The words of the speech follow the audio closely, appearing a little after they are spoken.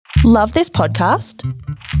Love this podcast?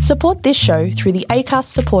 Support this show through the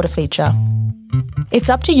Acast supporter feature. It's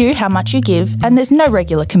up to you how much you give, and there's no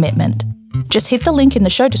regular commitment. Just hit the link in the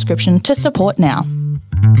show description to support now.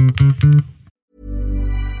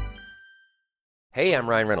 Hey, I'm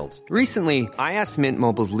Ryan Reynolds. Recently, I asked Mint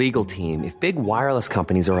Mobile's legal team if big wireless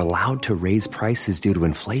companies are allowed to raise prices due to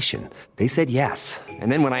inflation. They said yes.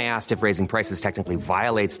 And then when I asked if raising prices technically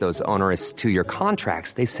violates those onerous two-year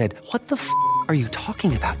contracts, they said, "What the f*** are you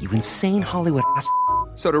talking about, you insane Hollywood ass?"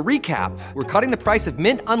 So to recap, we're cutting the price of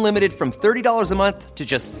Mint Unlimited from $30 a month to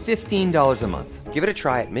just $15 a month. Give it a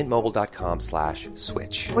try at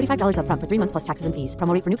mintmobile.com/switch. $45 up front for 3 months plus taxes and fees.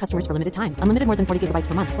 Promo rate for new customers for limited time. Unlimited more than 40 gigabytes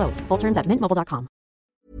per month. Slows full terms at mintmobile.com.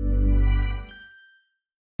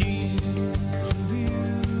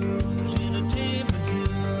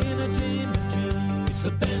 It's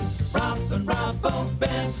the Ben, Rob and Robbo,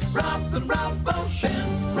 Ben, Rob and Robbo Show.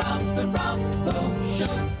 Ben, Rob and Robbo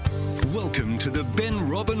Show. Welcome to the Ben,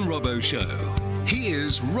 Rob and Robbo Show.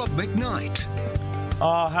 Here's Rob McKnight.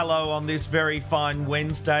 Oh, hello on this very fine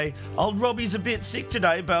Wednesday. Old Robbie's a bit sick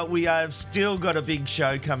today, but we have still got a big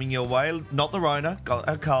show coming your way. Not the Rona, got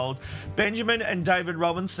a cold. Benjamin and David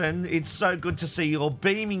Robinson, it's so good to see your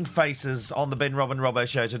beaming faces on the Ben, Rob and Robbo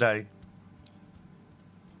Show today.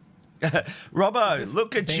 Robbo,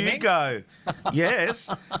 look at you go. Yes.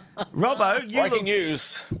 Robbo, you Breaking look...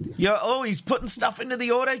 news. He's putting stuff into the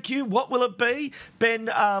auto cue. What will it be? Ben,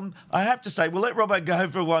 I have to say, we'll let Robbo go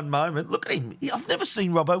for one moment. Look at him. I've never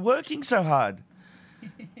seen Robbo working so hard.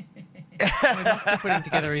 We're just putting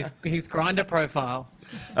together his grinder profile.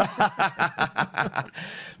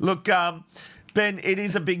 Look, Ben, it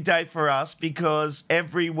is a big day for us because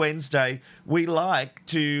every Wednesday we like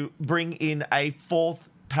to bring in a fourth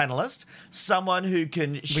panelist, someone who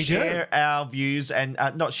can share our views and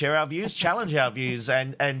not share our views, challenge our views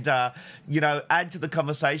and add to the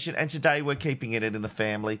conversation. And today we're keeping it in the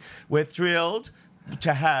family. We're thrilled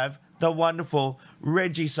to have the wonderful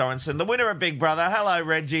Reggie Sorensen, the winner of Big Brother. Hello,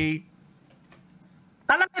 Reggie.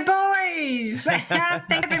 Hello, boys. Thank you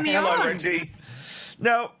for having me Hello, on. Reggie.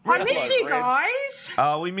 No, I miss you guys.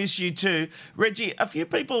 Oh, we miss you too. Reggie, a few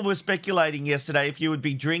people were speculating yesterday if you would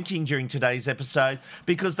be drinking during today's episode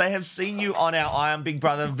because they have seen you on our I Am Big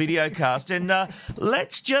Brother videocast. And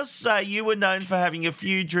let's just say you were known for having a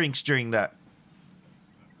few drinks during that.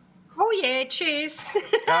 Oh, yeah, cheers.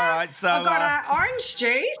 All right, so... I've got orange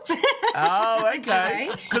juice. Oh, okay.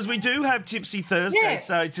 Because we do have Tipsy Thursday, Yeah.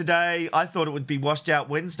 so today I thought it would be Washed Out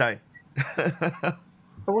Wednesday.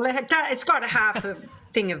 Well, it's got a half a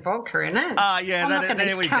thing of vodka in it. Ah, yeah, I'm not going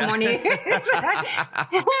there to we come go. on here.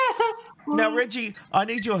 Now, Reggie, I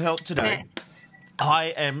need your help today.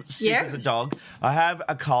 I am sick as a dog. I have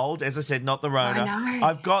a cold, as I said, not the Rona. I know.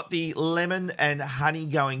 I've got the lemon and honey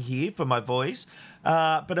going here for my voice.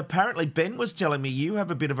 But apparently Ben was telling me you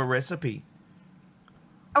have a bit of a recipe.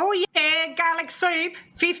 Oh, yeah, garlic soup.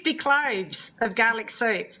 50 cloves of garlic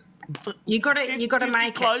soup. You got to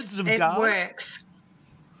make cloves it. of It garlic? works.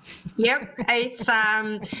 Yep, it's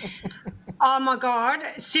oh my God,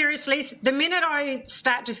 seriously, the minute I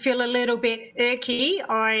start to feel a little bit irky,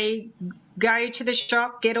 I go to the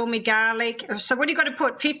shop, get all my garlic. So what do you got to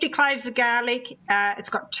put? 50 cloves of garlic, it's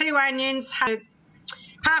got 2 onions,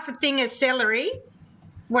 half a thing of celery,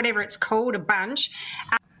 whatever it's called, a bunch,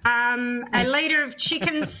 a litre of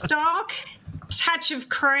chicken stock, touch of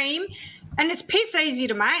cream, and it's piss easy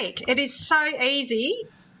to make. It is so easy.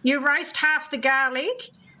 You roast half the garlic,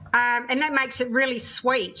 and that makes it really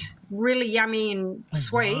sweet, really yummy and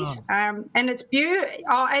sweet. Wow. And it's beautiful.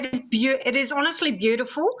 Oh, it is honestly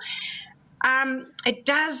beautiful. It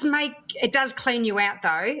does clean you out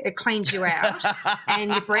though. It cleans you out,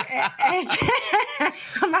 and I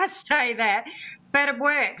must say that. But it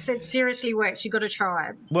works. It seriously works. You've got to try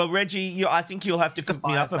it. Well, Reggie, I think you'll have to cook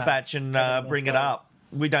me up a batch and bring it up.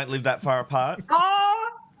 We don't live that far apart. Oh,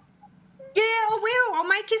 yeah, I will. I'll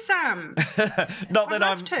make you some. Not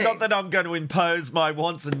that I'm going to impose my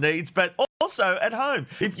wants and needs, but also at home.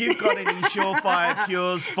 If you've got any surefire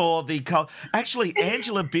cures for the cold. Actually,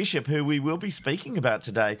 Angela Bishop, who we will be speaking about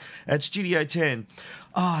today at Studio 10.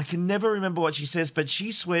 Oh, I can never remember what she says, but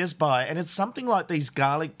she swears by, and it's something like these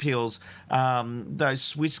garlic peels, those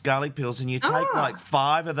Swiss garlic peels, and you take like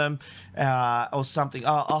 5 of them or something.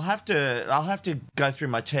 I'll have to go through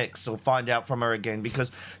my texts or find out from her again,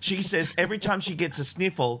 because she says every time she gets a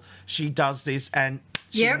sniffle, she does this, and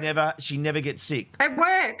she never gets sick. It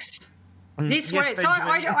works. This yes, works.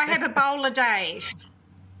 Benjamin. I have a bowl a day.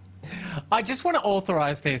 I just want to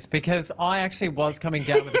authorise this because I actually was coming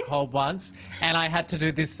down with a cold once and I had to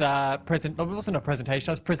do this it wasn't a presentation,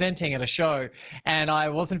 I was presenting at a show and I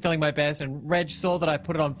wasn't feeling my best, and Reg saw that I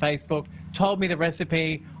put it on Facebook, told me the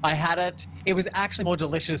recipe, I had it. It was actually more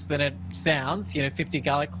delicious than it sounds, 50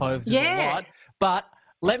 garlic cloves is a lot. But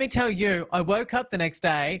let me tell you, I woke up the next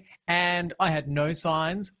day and I had no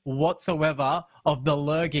signs whatsoever of the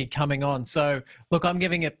lurgy coming on. So, look, I'm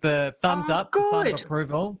giving it the thumbs up, the sign of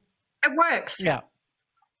approval. It works. Yeah.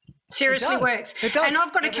 Seriously works. It does. And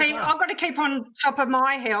I've got to keep on top of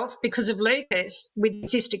my health because of Lucas with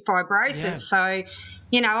cystic fibrosis. Yeah. So,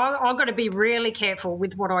 I've got to be really careful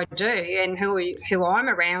with what I do and who I'm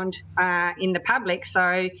around in the public.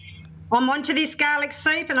 So I'm onto this garlic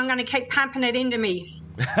soup and I'm going to keep pumping it into me.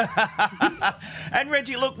 And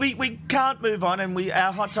Reggie, look, we can't move on, and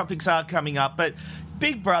our hot topics are coming up, but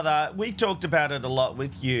Big Brother, we've talked about it a lot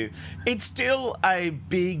with you. It's still a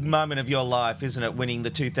big moment of your life, isn't it, winning the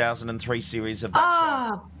 2003 series of that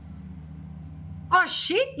show? Oh,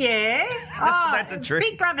 shit, yeah. That's a trick.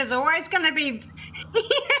 Big Brother's always going to be...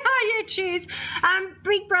 yeah, cheers.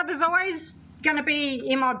 Big Brother's always going to be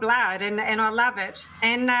in my blood, and I love it.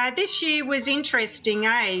 And this year was interesting,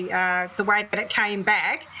 the way that it came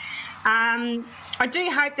back. I do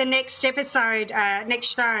hope the next episode,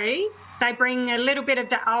 next show, they bring a little bit of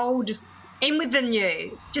the old in with the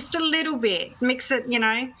new, just a little bit. Mix it,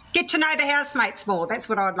 get to know the housemates more. That's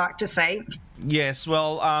what I'd like to see. Yes,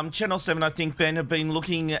 well, Channel 7, I think, Ben, have been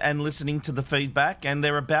looking and listening to the feedback, and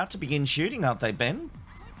they're about to begin shooting, aren't they, Ben?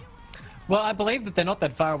 Well, I believe that they're not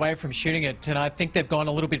that far away from shooting it, and I think they've gone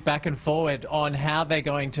a little bit back and forward on how they're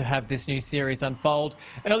going to have this new series unfold.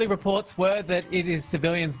 Early reports were that it is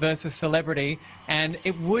civilians versus celebrity, and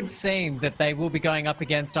it would seem that they will be going up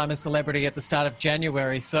against I'm a Celebrity at the start of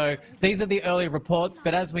January. So these are the early reports,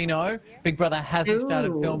 but as we know, Big Brother hasn't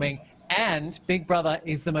started filming. And Big Brother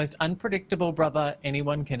is the most unpredictable brother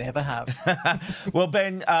anyone can ever have. Well,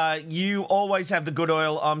 Ben, you always have the good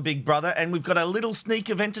oil on Big Brother, and we've got a little sneak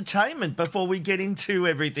of entertainment before we get into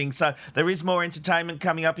everything. So there is more entertainment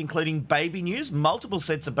coming up, including baby news, multiple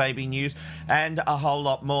sets of baby news, and a whole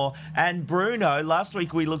lot more. And Bruno, last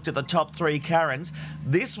week we looked at the top 3 Karens.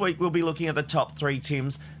 This week we'll be looking at the top 3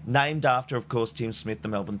 Tims, named after, of course, Tim Smith, the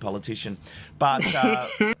Melbourne politician. But...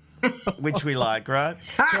 which we like, right?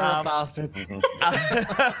 Bastard.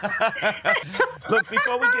 Look,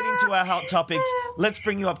 before we get into our hot topics, let's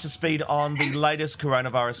bring you up to speed on the latest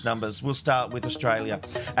coronavirus numbers. We'll start with Australia.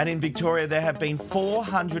 And in Victoria, there have been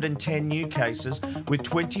 410 new cases with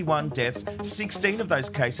 21 deaths. 16 of those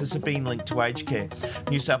cases have been linked to aged care.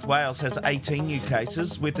 New South Wales has 18 new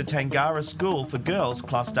cases, with the Tangara School for Girls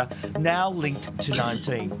cluster now linked to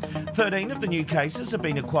 19. 13 of the new cases have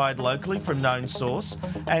been acquired locally from known source,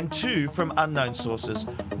 and 2 from unknown sources.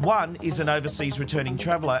 1 is an overseas returning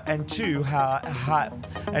traveller, and 2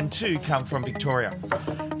 come from Victoria.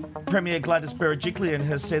 Premier Gladys Berejiklian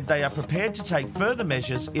has said they are prepared to take further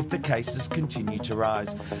measures if the cases continue to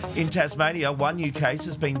rise. In Tasmania, 1 new case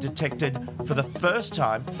has been detected for the first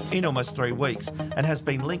time in almost 3 weeks and has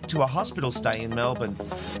been linked to a hospital stay in Melbourne.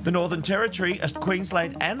 The Northern Territory,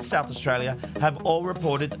 Queensland and South Australia have all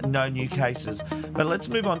reported no new cases. But let's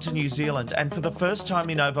move on to New Zealand, and for the first time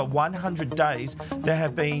in over 100 days, there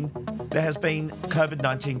has been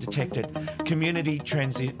COVID-19 detected. Community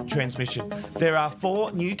transmission. There are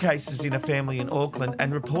 4 new cases in a family in Auckland,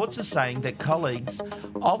 and reports are saying that colleagues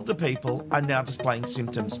of the people are now displaying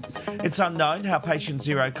symptoms. It's unknown how patient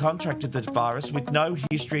 0 contracted the virus with no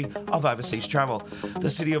history of overseas travel.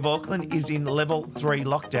 The city of Auckland is in level 3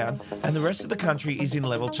 lockdown, and the rest of the country is in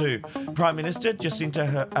level 2. Prime Minister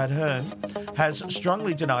Jacinta Ardern has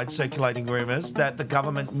strongly denied circulating rumours that the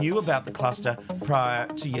government knew about the cluster prior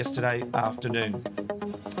to yesterday afternoon.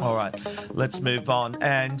 All right, let's move on.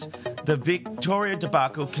 And the Victoria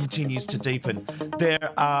debacle continues to deepen.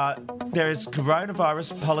 There is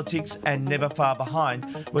coronavirus, politics, and never far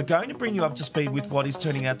behind. We're going to bring you up to speed with what is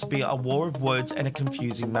turning out to be a war of words and a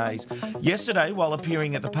confusing maze. Yesterday, while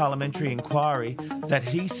appearing at the parliamentary inquiry that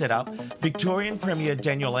he set up, Victorian Premier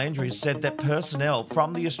Dan Andrews said that personnel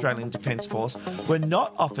from the Australian Defence Force were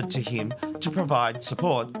not offered to him to provide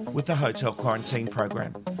support with the hotel quarantine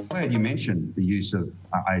program. Glad you mentioned the use of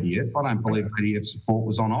ADF. I don't believe ADF support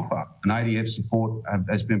was on offer. And ADF support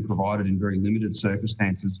has been provided in very limited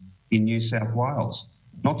circumstances in New South Wales,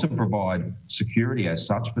 not to provide security as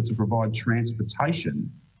such, but to provide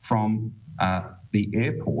transportation from the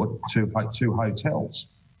airport to hotels.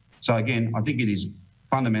 So again, I think it is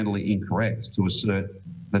fundamentally incorrect to assert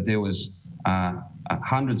that there was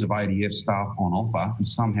hundreds of ADF staff on offer and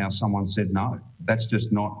somehow someone said no. That's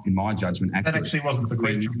just not, in my judgment, accurate. That actually wasn't the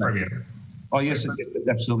question, Premier. Oh, yes, it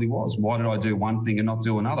absolutely was. Why did I do one thing and not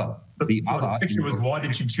do another? But the question was, why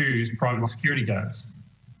did you choose private security guards?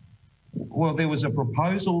 Well, there was a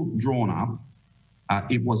proposal drawn up.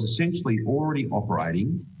 It was essentially already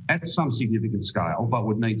operating at some significant scale, but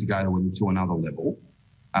would need to go to another level.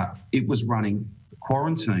 It was running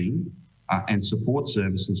quarantine and support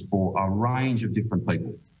services for a range of different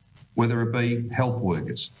people, whether it be health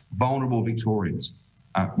workers, vulnerable Victorians,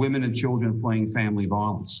 women and children fleeing family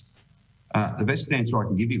violence. The best answer I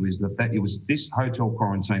can give you is that this hotel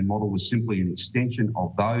quarantine model was simply an extension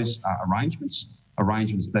of those arrangements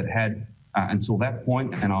that had until that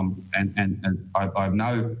point, and I have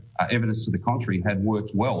no evidence to the contrary, had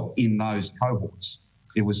worked well in those cohorts.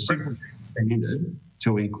 It was simply expanded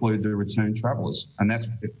to include the return travellers, and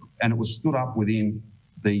it was stood up within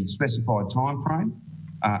the specified time frame,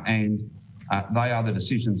 and they are the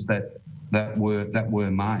decisions that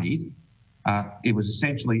were made. It was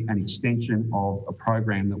essentially an extension of a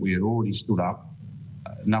program that we had already stood up,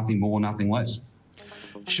 nothing more, nothing less.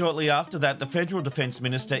 Shortly after that, the Federal Defence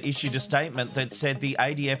Minister issued a statement that said the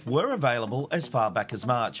ADF were available as far back as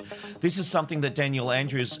March. This is something that Daniel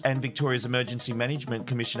Andrews and Victoria's Emergency Management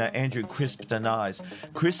Commissioner Andrew Crisp denies.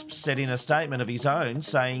 Crisp said in a statement of his own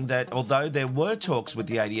saying that although there were talks with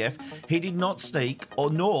the ADF, he did not seek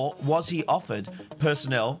nor was he offered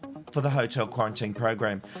personnel for the hotel quarantine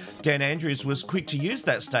program. Dan Andrews was quick to use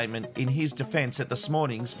that statement in his defence at this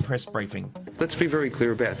morning's press briefing. Let's be very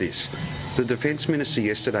clear about this. The Defence Minister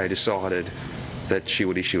yesterday decided that she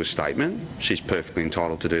would issue a statement. She's perfectly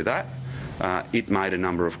entitled to do that. It made a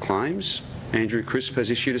number of claims. Andrew Crisp has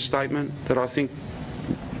issued a statement that I think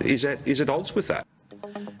is at odds with that.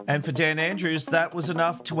 And for Dan Andrews, that was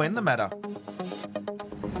enough to end the matter.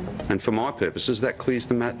 And for my purposes, that clears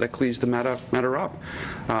the matter up.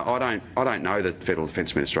 I don't know the Federal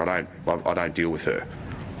Defence Minister. I don't deal with her.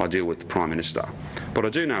 I deal with the Prime Minister. But I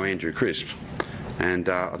do know Andrew Crisp, and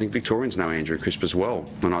I think Victorians know Andrew Crisp as well.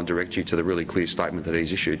 And I direct you to the really clear statement that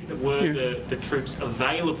he's issued. Were the troops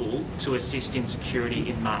available to assist in security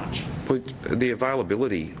in March? But the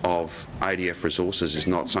availability of ADF resources is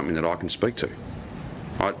not something that I can speak to.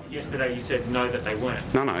 Yesterday you said no, that they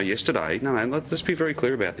weren't. No, yesterday. No, let's be very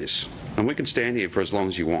clear about this. And we can stand here for as long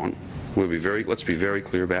as you want. Let's be very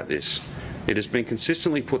clear about this. It has been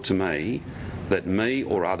consistently put to me that me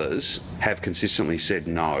or others have consistently said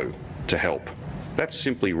no to help. That's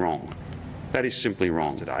simply wrong. That is simply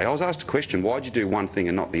wrong today. I was asked a question, why did you do one thing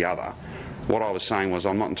and not the other? What I was saying was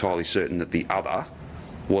I'm not entirely certain that the other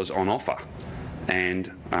was on offer.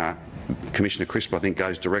 And Commissioner Crisp, I think,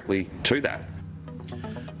 goes directly to that.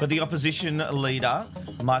 But the opposition leader,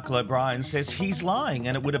 Michael O'Brien, says he's lying,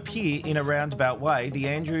 and it would appear in a roundabout way the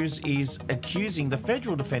Andrews is accusing the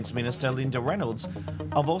Federal Defence Minister, Linda Reynolds,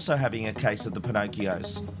 of also having a case of the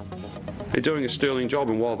Pinocchios. They're doing a sterling job,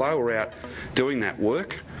 and while they were out doing that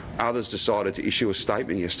work, others decided to issue a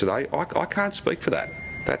statement yesterday. I can't speak for that.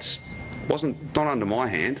 That's not under my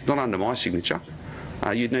hand, not under my signature.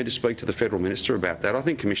 You'd need to speak to the Federal Minister about that. I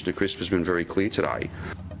think Commissioner Crisp has been very clear today.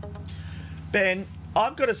 Ben,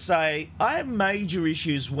 I've got to say, I have major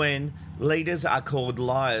issues when leaders are called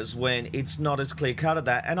liars, when it's not as clear-cut as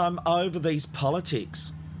that, and I'm over these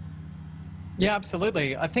politics. Yeah,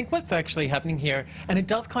 absolutely. I think what's actually happening here, and it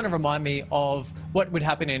does kind of remind me of what would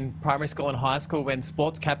happen in primary school and high school when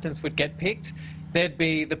sports captains would get picked. There'd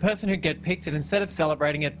be the person who'd get picked, and instead of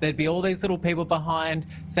celebrating it, there'd be all these little people behind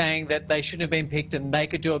saying that they shouldn't have been picked and they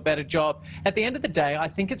could do a better job. At the end of the day, I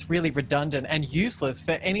think it's really redundant and useless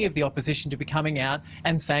for any of the opposition to be coming out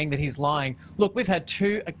and saying that he's lying. Look, we've had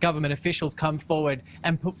 2 government officials come forward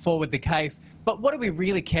and put forward the case, but what do we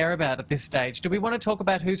really care about at this stage? Do we want to talk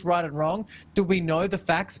about who's right and wrong? Do we know the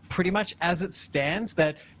facts pretty much as it stands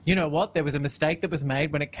that, you know what, there was a mistake that was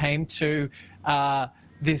made when it came to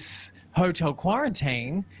this hotel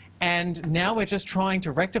quarantine, and now we're just trying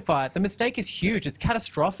to rectify it? The mistake is huge. It's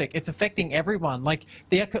catastrophic. It's affecting everyone. Like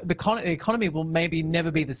the economy will maybe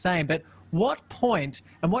never be the same, but what point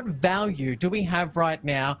and what value do we have right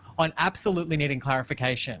now on absolutely needing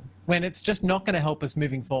clarification when it's just not going to help us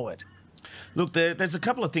moving forward? Look, there's a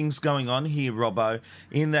couple of things going on here, Robbo,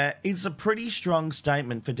 in that it's a pretty strong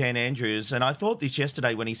statement for Dan Andrews, and I thought this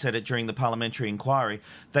yesterday when he said it during the parliamentary inquiry,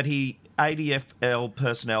 that ADFL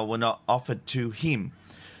personnel were not offered to him.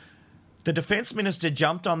 The Defence Minister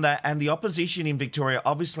jumped on that, and the opposition in Victoria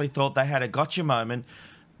obviously thought they had a gotcha moment,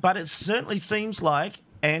 but it certainly seems like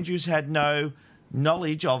Andrews had no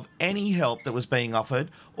knowledge of any help that was being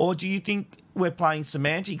offered, or do you think we're playing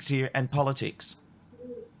semantics here and politics?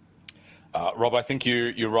 Rob, I think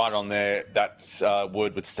you're right on there. That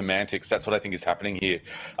word with semantics, that's what I think is happening here.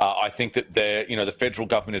 I think that the federal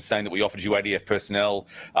government is saying that we offered you ADF personnel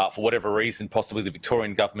for whatever reason. Possibly the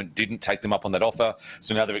Victorian government didn't take them up on that offer.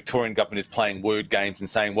 So now the Victorian government is playing word games and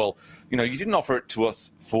saying, well, you didn't offer it to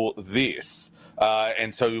us for this.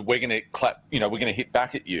 And so we're going to clap, we're going to hit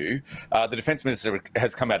back at you. The Defence Minister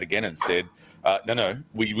has come out again and said, no,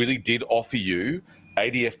 we really did offer you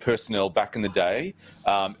ADF personnel back in the day,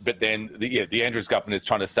 but then the Andrews government is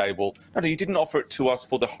trying to say, well, no, you didn't offer it to us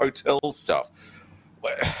for the hotel stuff.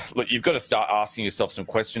 Look, you've got to start asking yourself some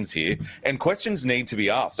questions here, and questions need to be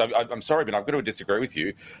asked. I'm sorry, but I've got to disagree with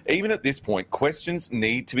you. Even at this point, questions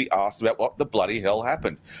need to be asked about what the bloody hell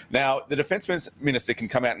happened. Now, the Defence Minister can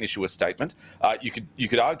come out and issue a statement. You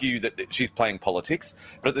could argue that she's playing politics,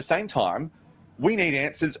 but at the same time, we need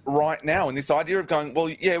answers right now. And this idea of going, well,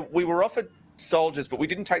 yeah, we were offered soldiers, but we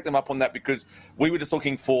didn't take them up on that because we were just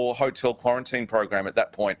looking for hotel quarantine program at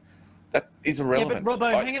that point. That is irrelevant. Yeah, but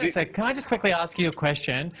Robbo, hang on a sec. Can I just quickly ask you a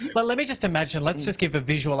question? Well, let me just imagine, let's just give a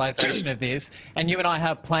visualization of this, and you and I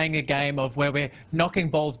are playing a game of where we're knocking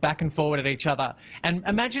balls back and forward at each other. And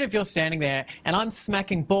imagine if you're standing there and I'm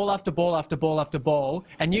smacking ball after ball after ball after ball,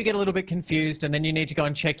 and you get a little bit confused and then you need to go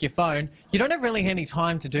and check your phone. You don't have really any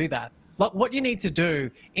time to do that. Like, what you need to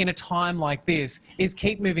do in a time like this is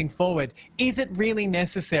keep moving forward. Is it really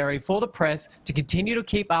necessary for the press to continue to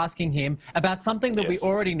keep asking him about something that we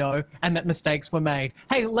already know and that mistakes were made?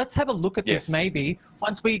 Hey, let's have a look at this maybe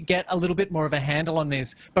once we get a little bit more of a handle on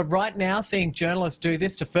this. But right now, seeing journalists do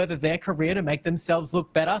this to further their career, to make themselves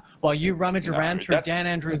look better while you rummage around through Dan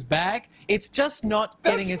Andrews' bag, it's just not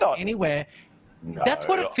getting us anywhere. No, that's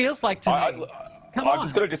what it feels like to me. I've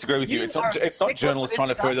just got to disagree with you. It's not journalists trying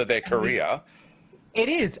to further their career. It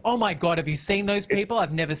is. Oh, my God. Have you seen those people?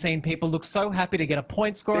 I've never seen people look so happy to get a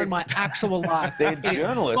point score in my actual life. They're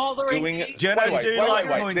journalists doing it. Journalists do like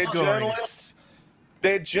point scoring.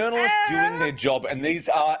 They're journalists doing their job, and these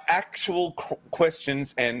are actual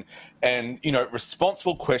questions and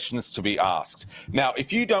responsible questions to be asked. Now,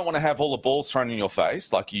 if you don't want to have all the balls thrown in your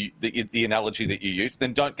face, like the analogy that you use,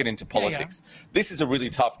 then don't get into politics. Yeah. This is a really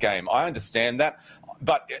tough game. I understand that,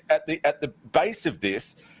 but at the base of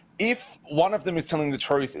this, if one of them is telling the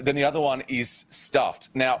truth, then the other one is stuffed.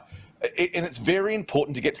 Now, and it's very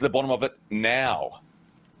important to get to the bottom of it now.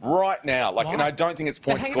 Right now, and I don't think it's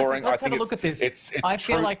point scoring. Let's have a look at this. I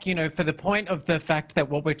feel like, for the point of the fact that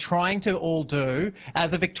what we're trying to all do,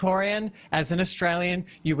 as a Victorian, as an Australian,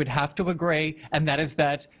 you would have to agree, and that is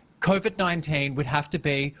that COVID-19 would have to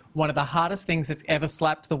be one of the hardest things that's ever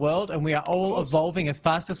slapped the world, and we are all evolving as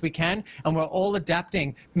fast as we can, and we're all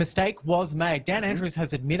adapting. Mistake was made. Dan Andrews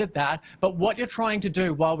has admitted that, but what you're trying to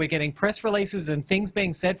do while we're getting press releases and things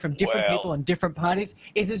being said from different people and different parties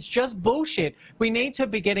is it's just bullshit. We need to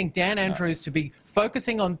be getting Dan Andrews to be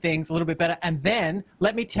focusing on things a little bit better, and then,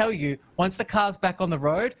 let me tell you, once the car's back on the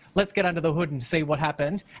road, let's get under the hood and see what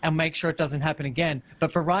happened and make sure it doesn't happen again.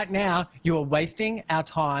 But for right now, you are wasting our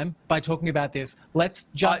time by talking about this. Let's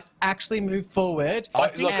just actually move forward.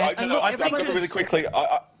 I've got to really quickly.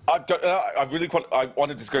 I want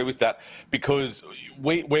to disagree with that, because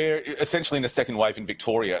we're essentially in a second wave in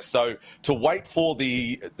Victoria. So to wait for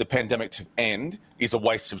the pandemic to end is a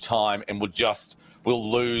waste of time, and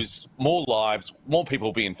we'll lose more lives, more people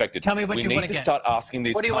will be infected. Tell me what you want to get. We need to start asking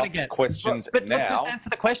these tough questions now. But just answer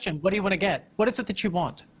the question. What do you want to get? What is it that you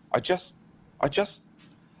want? What is it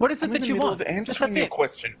that you want? I'm in the middle of answering your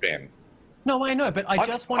question, Ben. No, I know, but I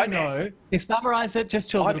just want to know. Summarize it just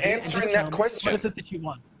to a little bit. I'm answering that question. What is it that you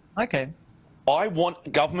want? Okay. I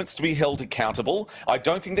want governments to be held accountable. I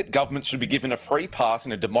don't think that governments should be given a free pass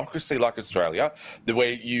in a democracy like Australia,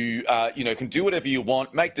 where you can do whatever you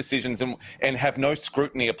want, make decisions, and have no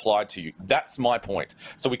scrutiny applied to you. That's my point.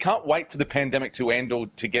 So we can't wait for the pandemic to end or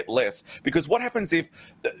to get less, because what happens if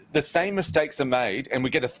the same mistakes are made and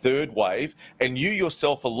we get a third wave and you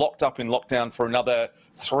yourself are locked up in lockdown for another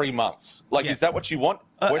 3 months? Is that what you want?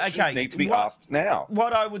 Questions need to be asked now.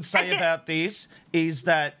 What I would say about this is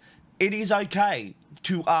that it is okay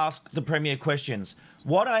to ask the Premier questions.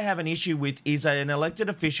 What I have an issue with is an elected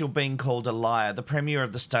official being called a liar, the Premier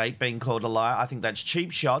of the state being called a liar. I think that's cheap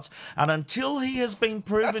shots. And until he has been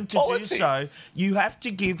proven to do so, you have to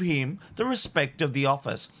give him the respect of the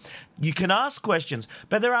office. You can ask questions,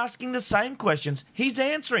 but they're asking the same questions. He's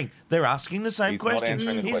answering. They're asking the same questions. He's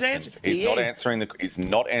not answering the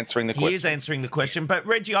question. He is answering the question. But,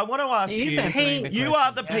 Reggie, I want to ask you, you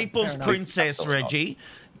are the people's princess, Reggie.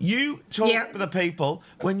 You talk for the people.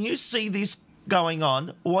 When you see this going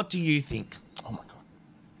on, what do you think? Oh, my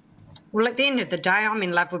God. Well, at the end of the day, I'm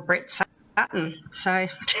in love with Brett Sutton, so...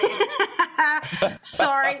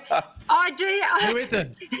 Sorry, I do. Who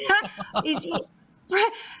isn't?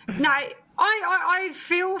 No, I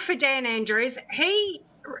feel for Dan Andrews.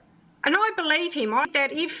 And I believe him.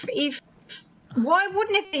 That if why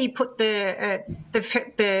wouldn't he put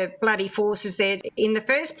the bloody forces there in the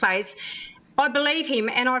first place? I believe him,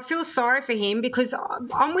 and I feel sorry for him because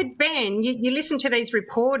I'm with Ben. You listen to these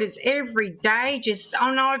reporters every day. I just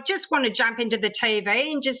want to jump into the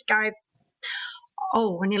TV and just go,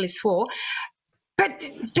 oh, I nearly swore. But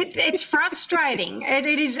it's frustrating. It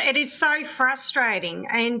is so frustrating,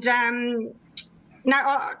 and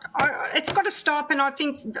it's got to stop. And I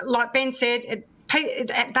think, like Ben said,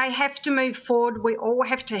 they have to move forward. We all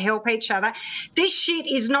have to help each other. This shit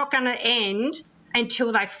is not going to end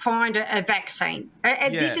until they find a vaccine.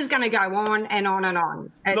 This is going to go on and on and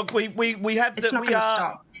on. Look, we have it's not going to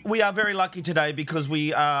stop. We are very lucky today because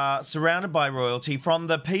we are surrounded by royalty. From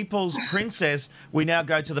the People's Princess, we now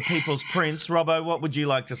go to the People's Prince. Robbo, what would you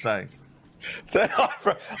like to say?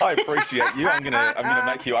 I appreciate you. I'm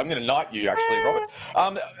gonna knight you actually, Robert.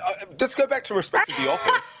 Just go back to respect of the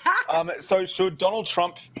office. So should Donald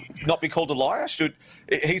Trump not be called a liar?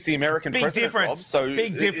 He's the American president, Rob? So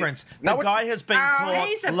big difference. The guy has been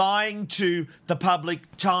caught lying to the public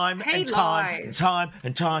time and time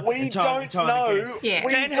and time we and time and time know. again.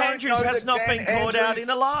 Dan Andrews has not been caught out in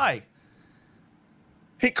a lie.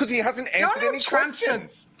 Because he hasn't answered any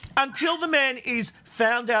questions. Until the man is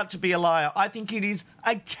found out to be a liar, I think it is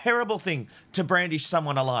a terrible thing to brandish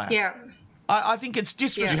someone a liar. Yeah. I think it's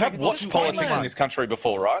disrespectful. You have watched politics in this country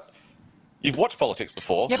before, right? You've watched politics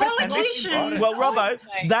before. Yeah, politicians. Well, Robbo,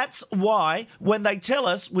 that's why when they tell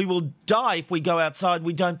us we will die if we go outside,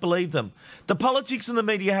 we don't believe them. The politics and the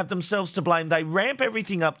media have themselves to blame. They ramp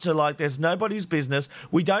everything up to like there's nobody's business.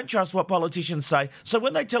 We don't trust what politicians say. So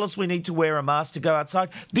when they tell us we need to wear a mask to go outside,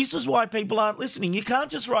 this is why people aren't listening. You can't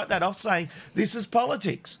just write that off saying this is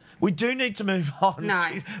politics. We do need to move on. No.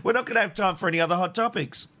 We're not going to have time for any other hot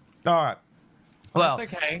topics. All right. Well,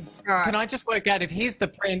 that's okay. Right. Can I just work out if he's the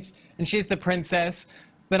prince and she's the princess,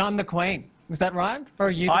 then I'm the queen? Is that right? Or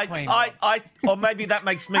are you the queen? Or maybe that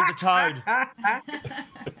makes me the toad.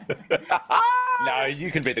 No,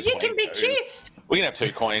 you can be the queen. You can be kissed. We can have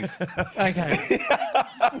two coins. Okay.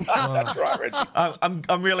 That's right, Reggie.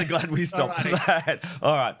 I'm really glad we stopped that.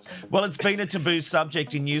 All right. Well, it's been a taboo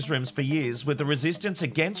subject in newsrooms for years, with the resistance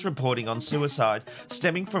against reporting on suicide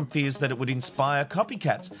stemming from fears that it would inspire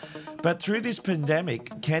copycats. But through this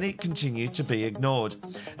pandemic, can it continue to be ignored?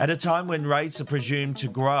 At a time when rates are presumed to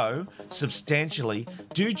grow substantially,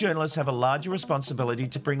 do journalists have a larger responsibility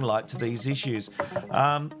to bring light to these issues?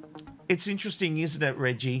 It's interesting, isn't it,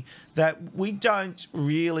 Reggie, that we don't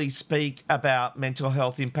really speak about mental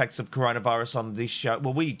health impacts of coronavirus on this show.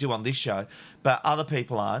 Well, we do on this show, but other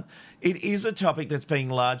people aren't. It is a topic that's being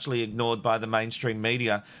largely ignored by the mainstream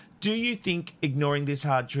media. Do you think ignoring this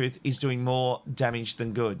hard truth is doing more damage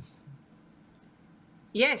than good?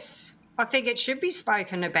 Yes, I think it should be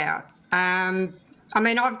spoken about. I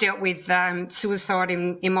mean, I've dealt with suicide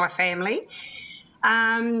in my family.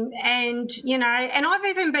 And, you know, and I've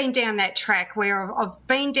even been down that track where I've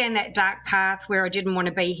been down that dark path where I didn't want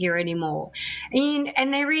to be here anymore.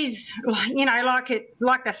 And there is, you know,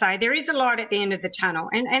 like they say, there is a light at the end of the tunnel,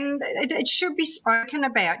 and it should be spoken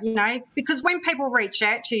about, you know, because when people reach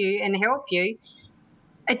out to you and help you,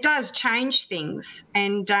 it does change things,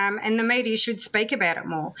 and the media should speak about it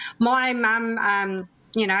more. My mum,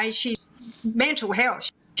 you know, she's mental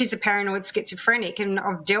health. She's a paranoid schizophrenic, and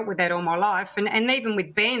I've dealt with that all my life. And even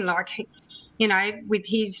with Ben, like, you know, with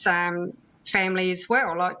his family as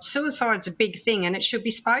well, like suicide's a big thing and it should be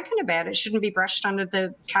spoken about. It shouldn't be brushed under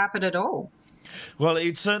the carpet at all. Well,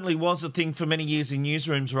 it certainly was a thing for many years in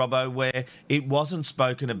newsrooms, Robbo, where it wasn't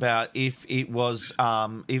spoken about if it was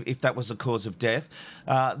if that was a cause of death.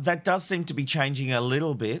 That does seem to be changing a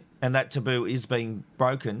little bit, and that taboo is being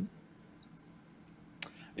broken.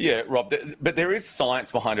 Yeah, Rob, but there is science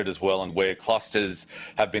behind it as well, and where clusters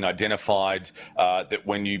have been identified that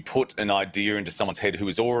when you put an idea into someone's head who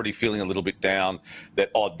is already feeling a little bit down, that,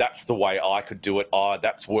 oh, that's the way I could do it, oh,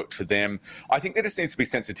 that's worked for them. I think there just needs to be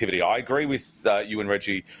sensitivity. I agree with you and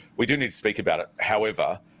Reggie. We do need to speak about it.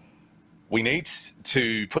 However, we need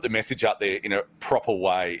to put the message out there in a proper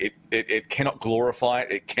way. It cannot glorify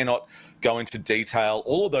it. It cannot go into detail.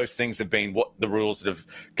 All of those things have been what the rules that have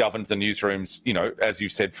governed the newsrooms, you know, as you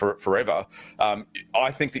said, forever.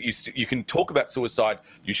 I think that you can talk about suicide.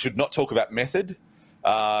 You should not talk about method,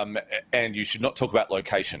 and you should not talk about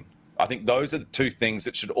location. I think those are the two things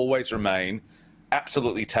that should always remain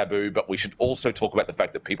absolutely taboo, but we should also talk about the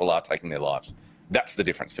fact that people are taking their lives. That's the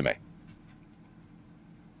difference for me.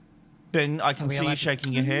 Ben, I can see you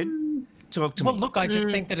shaking your head. Talk to Well, me. look, I just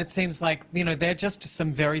think that it seems like, they're just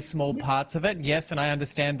some very small parts of it. Yes, and I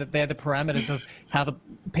understand that they're the parameters of how the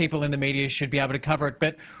people in the media should be able to cover it.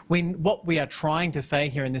 But what we are trying to say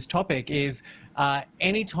here in this topic is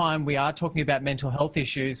anytime we are talking about mental health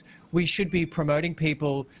issues, we should be promoting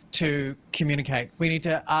people to communicate. We need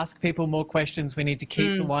to ask people more questions. We need to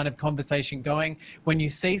keep the line of conversation going. When you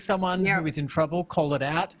see someone who is in trouble, call it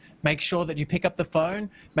out. Make sure that you pick up the phone.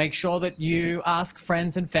 Make sure that you ask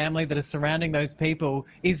friends and family that are surrounding those people,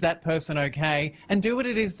 is that person okay? And do what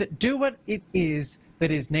it is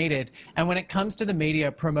that is needed. And when it comes to the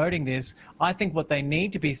media promoting this, I think what they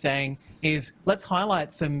need to be saying is, let's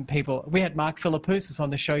highlight some people. We had Mark Philippoussis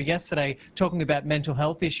on the show yesterday talking about mental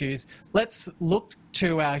health issues. Let's look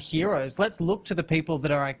to our heroes. Let's look to the people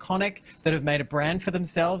that are iconic, that have made a brand for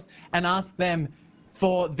themselves, and ask them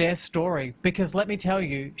for their story. Because let me tell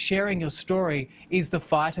you, sharing your story is the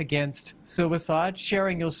fight against suicide.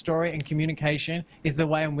 Sharing your story and communication is the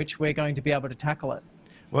way in which we're going to be able to tackle it.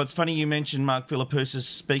 Well, it's funny you mentioned Mark Philippoussis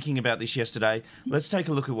speaking about this yesterday. Let's take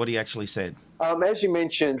a look at what he actually said. As you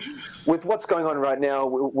mentioned, with what's going on right now,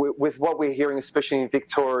 with what we're hearing, especially in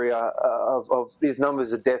Victoria, of these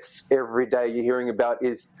numbers of deaths every day you're hearing about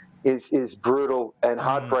is brutal and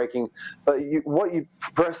heartbreaking. But what you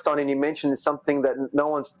pressed on and you mentioned is something that no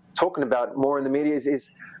one's talking about more in the media is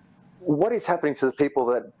what is happening to the people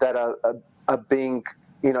that are being,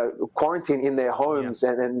 quarantined in their homes,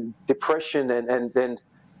 and depression and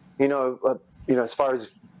as far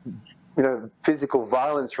as physical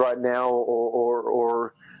violence right now,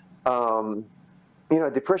 or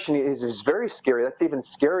depression is very scary. That's even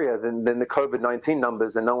scarier than the COVID-19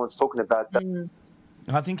 numbers, and no one's talking about that.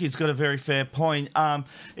 I think he's got a very fair point.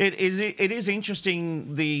 It is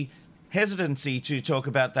interesting, the hesitancy to talk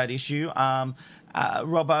about that issue.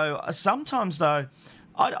 Robbo, sometimes though,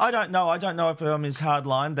 I don't know. I don't know if I'm as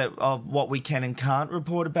hardline of what we can and can't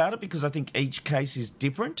report about it, because I think each case is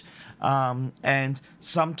different. And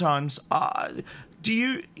sometimes,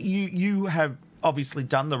 you have obviously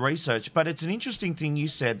done the research, but it's an interesting thing you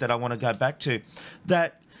said that I want to go back to,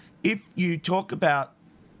 that if you talk about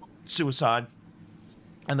suicide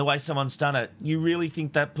and the way someone's done it, you really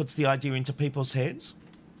think that puts the idea into people's heads?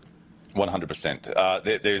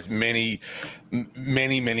 100%. There's many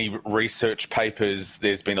research papers.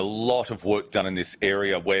 There's been a lot of work done in this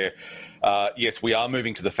area where, yes, we are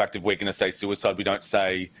moving to the fact of we're going to say suicide. We don't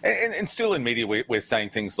say, and still in media we're saying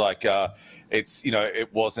things like it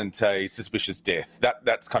wasn't a suspicious death.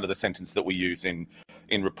 That's kind of the sentence that we use in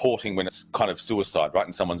reporting when it's kind of suicide, right?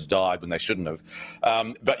 And someone's died when they shouldn't have.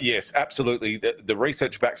 But yes, absolutely. The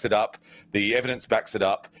research backs it up. The evidence backs it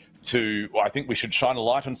up. I think we should shine a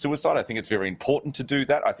light on suicide. I think it's very important to do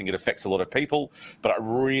that. I think it affects a lot of people, but I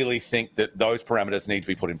really think that those parameters need to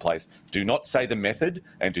be put in place. Do not say the method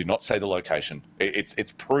and do not say the location.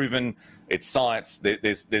 It's proven, it's science.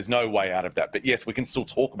 There's no way out of that. But yes, we can still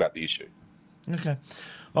talk about the issue. Okay.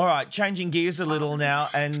 All right, changing gears a little now.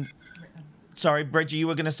 And sorry, Reggie, you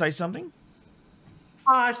were going to say something?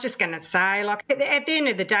 I was just going to say, like, at the end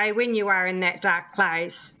of the day, when you are in that dark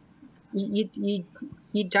place,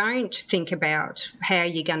 you don't think about how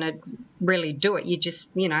you're going to really do it. You just,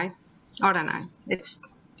 I don't know.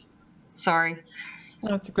 Sorry.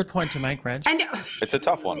 No, it's a good point to make, Reg. And it's a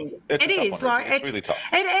tough one. It's really tough.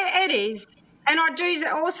 It is. And I do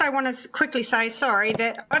also want to quickly say, sorry,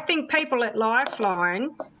 that I think people at Lifeline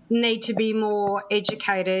need to be more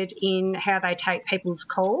educated in how they take people's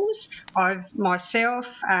calls.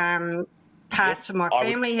 Myself, parts of my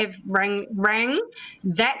family have rang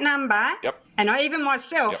that number, and I even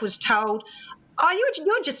myself was told,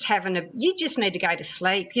 you're just you just need to go to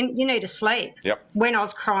sleep. You need to sleep. When I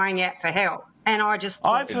was crying out for help. And I've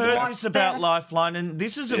heard this about Lifeline, and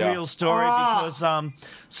this is a real story because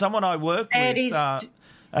someone I work with,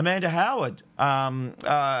 Amanda Howard,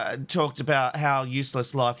 talked about how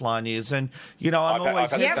useless Lifeline is, and I'm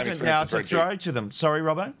always hesitant now to throw to them. Sorry,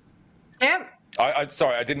 Robbo? Yep.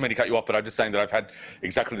 Sorry, I didn't mean to cut you off, but I'm just saying that I've had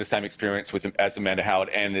exactly the same experience as Amanda Howard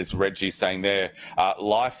and as Reggie saying there.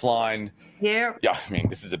 Lifeline. Yeah. Yeah, I mean,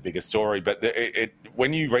 this is a bigger story, but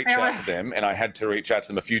when you reach out to them, and I had to reach out to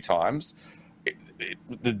them a few times,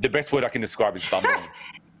 the best word I can describe is bumbling.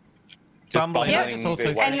 Bumbling.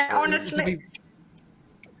 And honestly,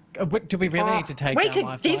 do we really need to take down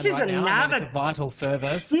Lifeline this is right now? another... I mean, it's a vital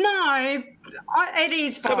service. No, it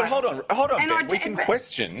is vital. No, but hold on, Ben. We can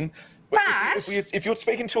question. But if you're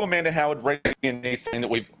speaking to Amanda Howard, Reggie, and he's saying that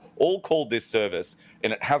we've all called this service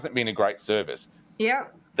and it hasn't been a great service,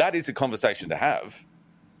 that is a conversation to have.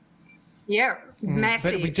 Yeah,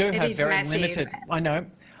 massive. But we do have very limited. I know.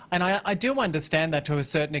 And I do understand that to a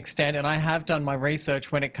certain extent, and I have done my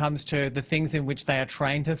research when it comes to the things in which they are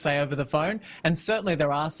trained to say over the phone. And certainly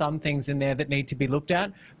there are some things in there that need to be looked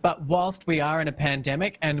at. But whilst we are in a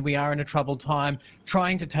pandemic and we are in a troubled time,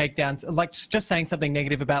 trying to take down, like just saying something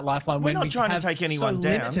negative about Lifeline when we trying to take anyone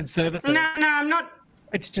down. limited services. No, I'm not.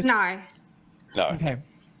 It's just no. Okay.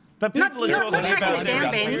 But people are talking about their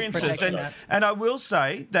down, experiences. And I will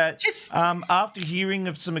say that after hearing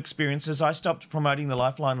of some experiences, I stopped promoting the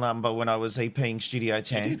Lifeline number when I was EPing Studio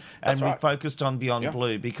 10. And we focused on Beyond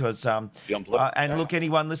Blue because... Beyond Blue. And look,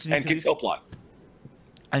 anyone listening to Kids this... Helpline.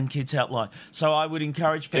 And Kids Helpline. So I would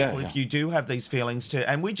encourage people, if you do have these feelings, to...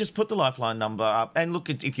 And we just put the Lifeline number up. And look,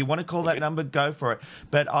 if you want to call that number, go for it.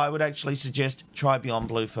 But I would actually suggest try Beyond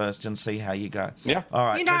Blue first and see how you go. Yeah. All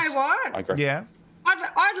right. You know what? I agree. Yeah.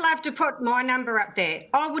 I'd love to put my number up there.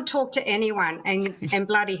 I would talk to anyone and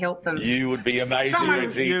bloody help them. You would be amazing,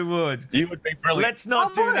 Reggie. You would. You would be brilliant. Let's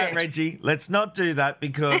not do that, Reggie. Let's not do that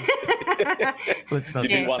because... Let's not You'd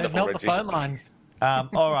do be that. wonderful, Not Reggie. the phone lines.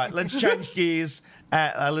 All right, let's change gears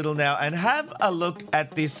a little now and have a look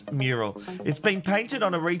at this mural. It's been painted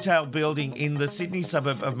on a retail building in the Sydney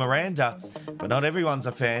suburb of Miranda, but not everyone's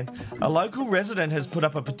a fan. A local resident has put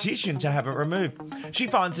up a petition to have it removed. She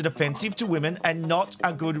finds it offensive to women and not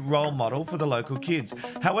a good role model for the local kids.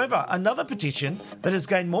 However, another petition that has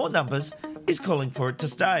gained more numbers is calling for it to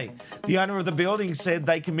stay. The owner of the building said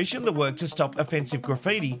they commissioned the work to stop offensive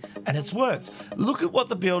graffiti, and it's worked. Look at what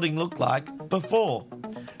the building looked like before.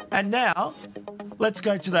 And now, let's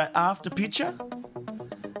go to that after picture.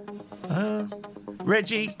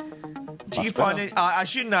 Reggie, do you find it... I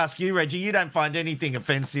shouldn't ask you, Reggie. You don't find anything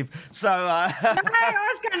offensive. So... No, I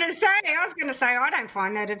was going to say, I don't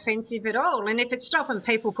find that offensive at all. And if it's stopping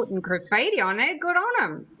people putting graffiti on there, good on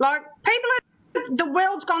them. Like, people are... The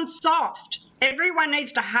world's gone soft. Everyone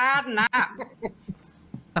needs to harden up.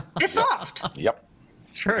 They're soft. Yep.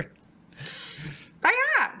 It's true. They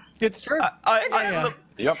are. It's true. Look,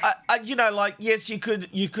 you know, like, yes, you could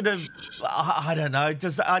have. I don't know.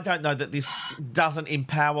 I don't know that this doesn't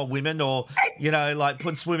empower women or, you know, like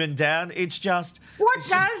puts women down. It's just. What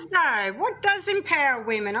does empower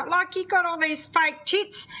women? Like, you got all these fake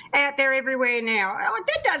tits out there everywhere now. I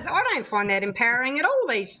don't find that empowering at all.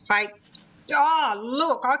 These fake. Oh,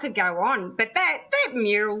 look, I could go on, but that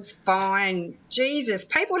mural's fine. Jesus,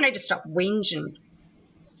 people need to stop whinging.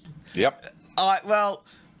 Yep. Well,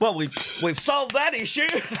 we've solved that issue.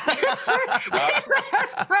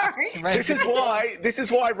 This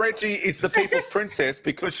is why Reggie is the people's princess,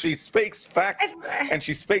 because she speaks facts and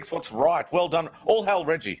she speaks what's right. Well done. All hail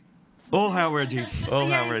Reggie. All hail Reggie. All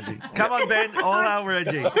hail Reggie. Come on, Ben. All hail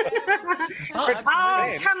Reggie. Oh,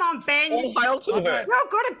 come on, Ben. All hail to her.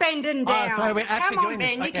 We've got to bend him down. Oh, sorry, we're actually come on, doing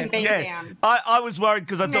Ben, this. you can Okay. bend down. I was worried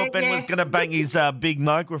because I thought Ben was going to bang his big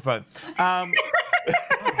microphone. I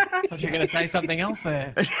thought you were going to say something else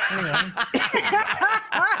there. Anyway.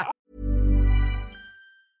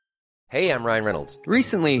 Hey, I'm Ryan Reynolds.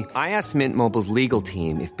 Recently, I asked Mint Mobile's legal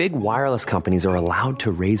team if big wireless companies are allowed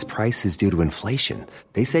to raise prices due to inflation.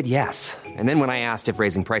 They said yes. And then when I asked if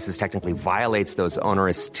raising prices technically violates those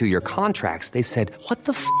onerous two-year contracts, they said, "What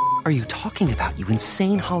the f*** are you talking about, you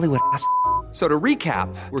insane Hollywood ass?" So to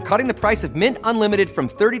recap, we're cutting the price of Mint Unlimited from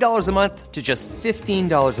 $30 a month to just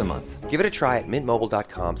 $15 a month. Give it a try at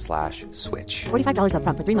mintmobile.com/switch. $45 up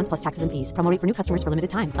front for 3 months plus taxes and fees. Promo rate for new customers for limited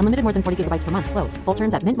time. Unlimited more than 40 gigabytes per month. Slows full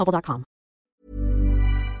terms at mintmobile.com.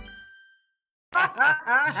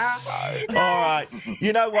 All right.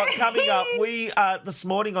 You know what? Coming up, we this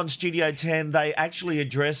morning on Studio 10, they actually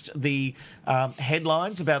addressed the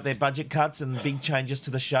headlines about their budget cuts and big changes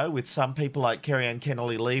to the show, with some people like Kerry-Ann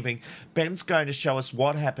Kennelly leaving. Ben's going to show us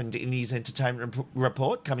what happened in his entertainment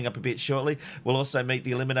report coming up a bit shortly. We'll also meet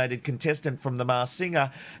the eliminated contestant from The Masked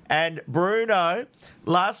Singer. And Bruno,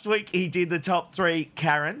 last week he did the top 3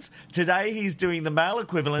 Karens. Today he's doing the male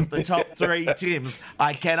equivalent, the top 3 Tims.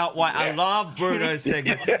 I cannot wait. Yes. I love Bruno's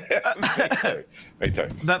segment. Me too.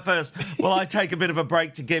 But first, while I take a bit of a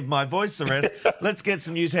break to give my voice a rest, let's get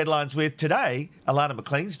some news headlines with today. Alana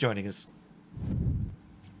McLean's joining us.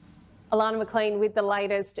 Alana McLean with the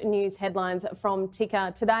latest news headlines from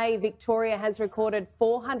Ticker. Today, Victoria has recorded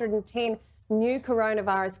 410 new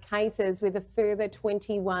coronavirus cases with a further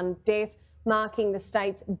 21 deaths, marking the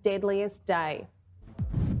state's deadliest day.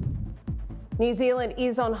 New Zealand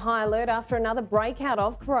is on high alert after another breakout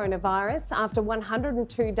of coronavirus. After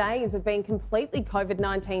 102 days of being completely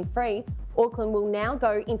COVID-19 free, Auckland will now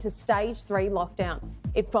go into stage 3 lockdown.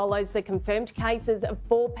 It follows the confirmed cases of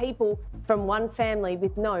 4 people from one family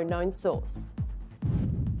with no known source.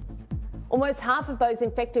 Almost half of those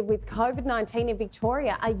infected with COVID-19 in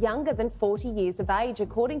Victoria are younger than 40 years of age,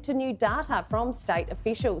 according to new data from state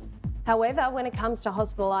officials. However, when it comes to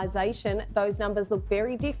hospitalisation, those numbers look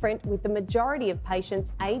very different, with the majority of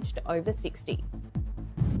patients aged over 60.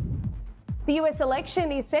 The US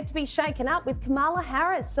election is set to be shaken up, with Kamala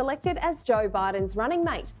Harris selected as Joe Biden's running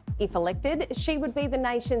mate. If elected, she would be the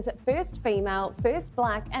nation's first female, first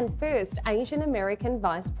black and first Asian American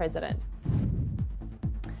vice president.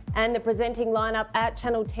 And the presenting lineup at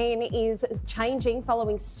Channel 10 is changing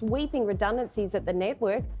following sweeping redundancies at the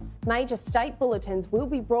network. Major state bulletins will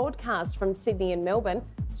be broadcast from Sydney and Melbourne.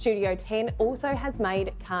 Studio 10 also has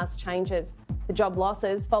made cast changes. The job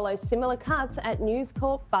losses follow similar cuts at News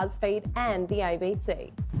Corp, BuzzFeed and the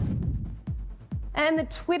ABC. And the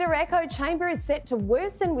Twitter echo chamber is set to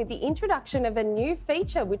worsen with the introduction of a new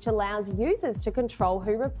feature which allows users to control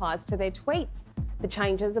who replies to their tweets. The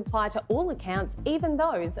changes apply to all accounts, even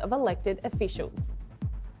those of elected officials.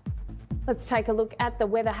 Let's take a look at the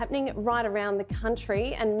weather happening right around the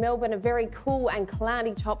country. And Melbourne, a very cool and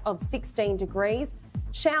cloudy top of 16 degrees.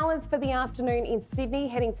 Showers for the afternoon in Sydney,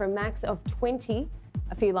 heading for a max of 20.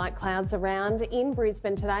 A few light clouds around in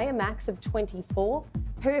Brisbane today, a max of 24.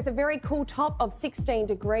 Perth, a very cool top of 16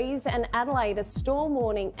 degrees. And Adelaide, a storm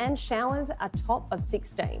warning and showers, a top of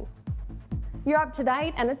 16. You're up to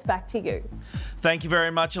date and it's back to you. Thank you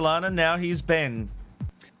very much, Alana. Now here's Ben.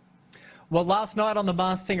 Well, last night on The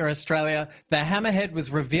Masked Singer Australia, the hammerhead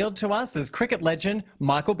was revealed to us as cricket legend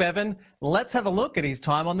Michael Bevan. Let's have a look at his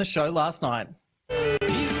time on the show last night. He's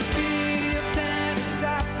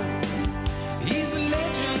a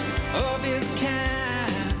legend of his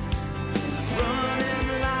kind,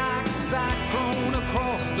 running like a cyclone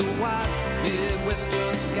across the white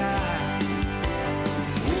Midwestern sky.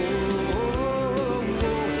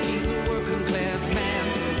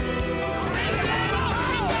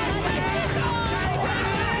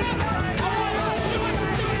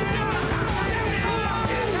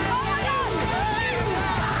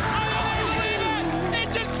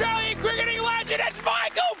 It's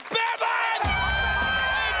Michael Bevan!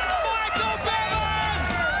 It's Michael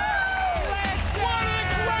Bevan! One of the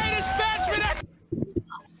greatest batsmen.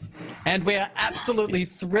 And we are absolutely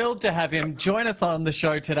thrilled to have him join us on the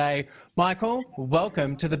show today. Michael,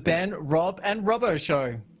 welcome to the Ben, Rob and Robbo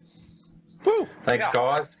Show. Woo. Thanks,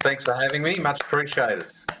 guys. Thanks for having me. Much appreciated.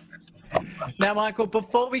 Now, Michael,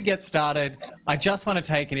 before we get started, I just want to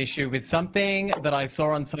take an issue with something that I saw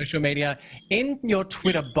on social media. In your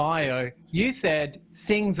Twitter bio, you said,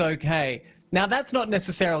 "Sing's okay." Now, that's not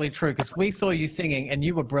necessarily true, because we saw you singing and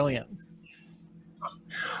you were brilliant.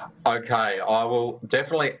 Okay, I will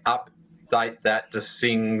definitely update that to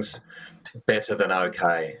 "Sing's better than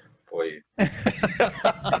okay" for you.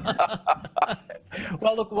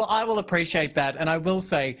 Well, look, I will appreciate that, and I will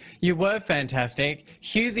say you were fantastic.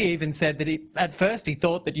 Husey even said that at first he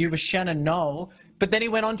thought that you were Shannon Knoll, but then he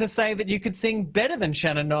went on to say that you could sing better than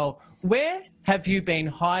Shannon Knoll. Where have you been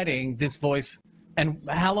hiding this voice, and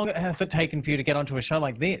how long has it taken for you to get onto a show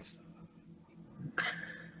like this?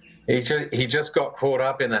 He just got caught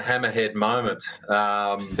up in the hammerhead moment.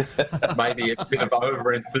 Maybe a bit of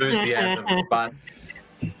over-enthusiasm, but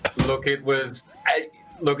look, it was...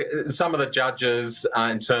 Look, some of the judges,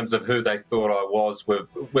 in terms of who they thought I was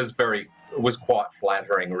quite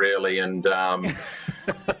flattering, really, and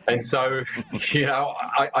so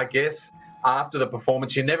I guess after the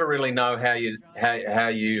performance, you never really know how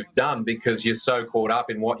you've done, because you're so caught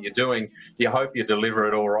up in what you're doing. You hope you deliver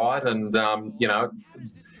it all right, and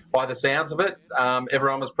by the sounds of it,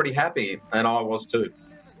 everyone was pretty happy, and I was too.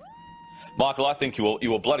 Michael, I think you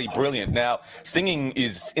were bloody brilliant. Now, singing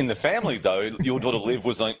is in the family, though. Your daughter Liv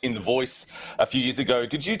was in The Voice a few years ago.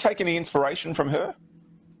 Did you take any inspiration from her?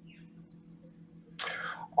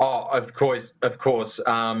 Oh, of course.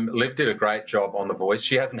 Liv did a great job on The Voice.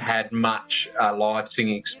 She hasn't had much live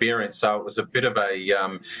singing experience, so it was a bit of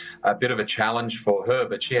a challenge for her.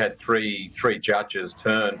 But she had three judges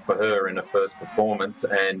turn for her in her first performance,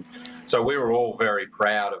 and so we were all very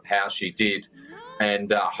proud of how she did.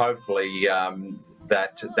 And hopefully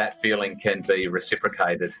that feeling can be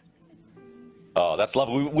reciprocated. Oh, that's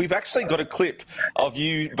lovely. We've actually got a clip of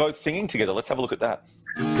you both singing together. Let's have a look at that.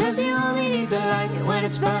 'Cause you only need the light when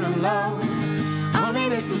it's burning low. Only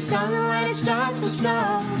miss the sun when it starts to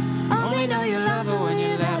snow. Only know you love her when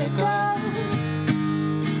you let it go.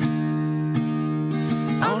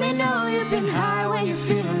 Only know you've been high when you're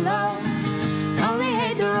feeling low. Only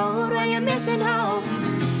hate the road when you're missing home.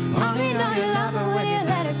 Only know you love her when you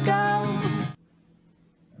let it go.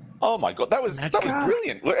 Oh my God, that was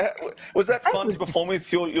brilliant. Was that fun to perform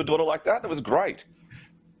with your daughter like that? That was great.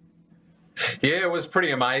 Yeah, it was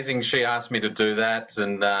pretty amazing. She asked me to do that,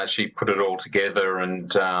 and she put it all together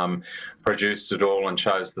and produced it all and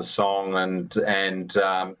chose the song. And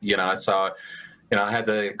so I had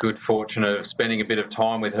the good fortune of spending a bit of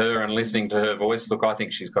time with her and listening to her voice. Look, I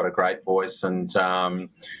think she's got a great voice, and very,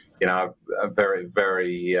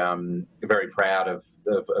 very, very proud of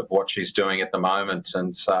what she's doing at the moment.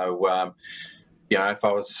 And so, if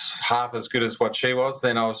I was half as good as what she was,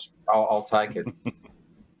 then I'll take it.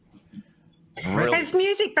 Has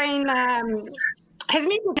music been a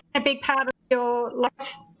big part of your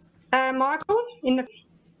life, Michael?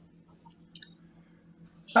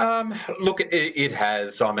 Look, it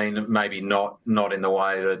has. I mean, maybe not in the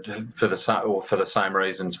way that for the same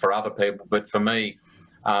reasons for other people, but for me,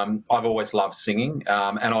 I've always loved singing,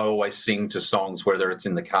 and I always sing to songs, whether it's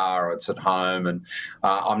in the car or it's at home. And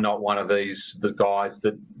I'm not one of the guys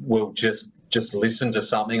that will just listen to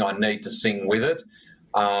something. I need to sing with it.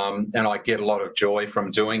 And I get a lot of joy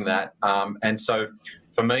from doing that. And so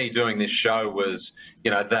for me, doing this show was,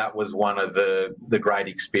 that was one of the great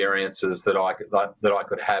experiences that I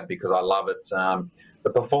could have, because I love it. The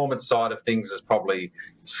performance side of things is probably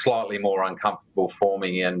slightly more uncomfortable for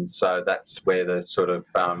me, and so that's where the sort of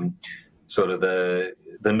the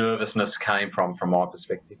nervousness came from my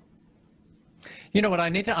perspective. You know what, I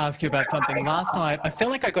need to ask you about something. Last night, I feel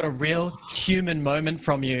like I got a real human moment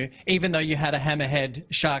from you, even though you had a hammerhead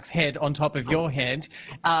shark's head on top of your head.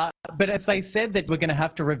 But as they said that we're going to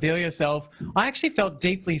have to reveal yourself, I actually felt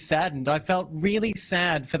deeply saddened. I felt really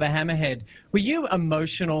sad for the hammerhead. Were you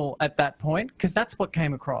emotional at that point? Because that's what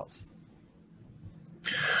came across.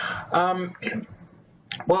 Well,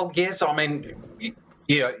 yes. I mean,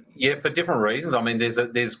 yeah, for different reasons. I mean,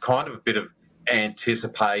 there's kind of a bit of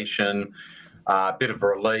anticipation, a bit of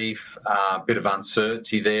relief, a bit of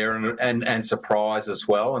uncertainty there, and surprise as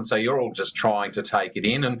well. And so you're all just trying to take it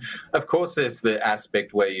in. And of course, there's the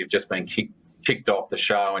aspect where you've just been kicked off the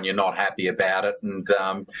show and you're not happy about it. And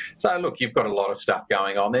so, look, you've got a lot of stuff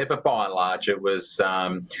going on there, but by and large, it was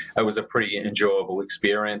a pretty enjoyable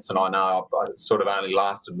experience. And I know I sort of only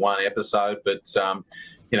lasted one episode, but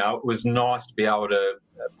it was nice to be able to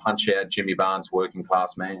punch out Jimmy Barnes' Working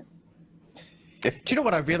Class Man. Do you know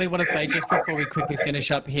what I really want to say just before we quickly finish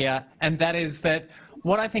up here? And that is that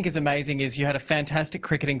what I think is amazing is you had a fantastic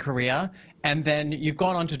cricketing career, and then you've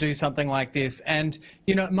gone on to do something like this. And,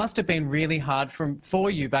 it must have been really hard for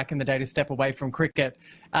you back in the day to step away from cricket.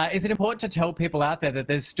 Is it important to tell people out there that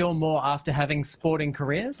there's still more after having sporting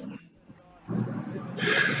careers?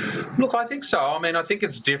 Look, I think so. I mean, I think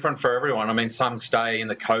it's different for everyone. I mean, some stay in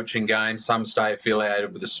the coaching game, some stay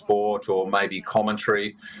affiliated with the sport or maybe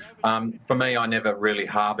commentary. For me, I never really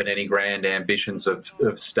harboured any grand ambitions of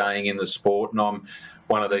staying in the sport, and I'm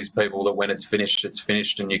one of these people that when it's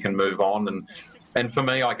finished and you can move on. And for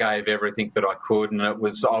me, I gave everything that I could, and I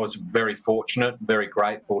was very fortunate, very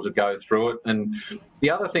grateful to go through it. And the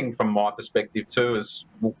other thing from my perspective too is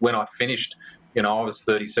when I finished, I was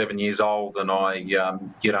 37 years old, and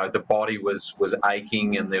the body was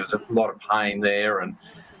aching, and there was a lot of pain there, and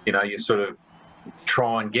you sort of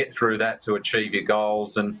try and get through that to achieve your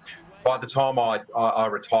goals. And by the time I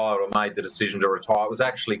retired or made the decision to retire, it was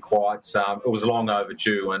actually it was long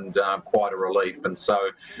overdue and quite a relief. And so,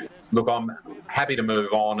 look, I'm happy to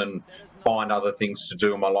move on and find other things to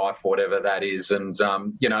do in my life, whatever that is. And,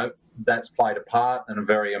 that's played a part, and a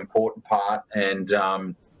very important part. And,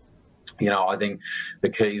 I think the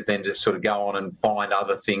key is then to sort of go on and find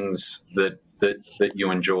other things that you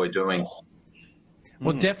enjoy doing.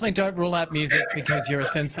 Well, definitely don't rule out music, because you're a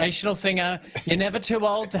sensational singer. You're never too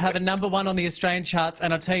old to have a #1 on the Australian charts.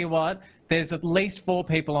 And I'll tell you what, there's at least 4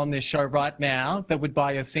 people on this show right now that would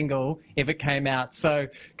buy your single if it came out. So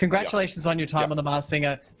congratulations on your time on The Masked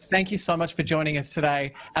Singer. Thank you so much for joining us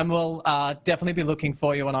today. And we'll definitely be looking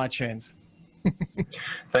for you on iTunes.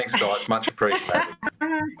 Thanks, guys. Much appreciated.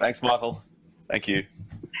 Thanks, Michael. Thank you.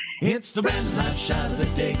 It's the random life shot of the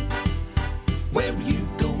day. Where are you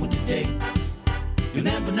going today? You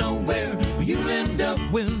never know where you'll end up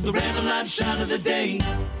with the random life shot of the day.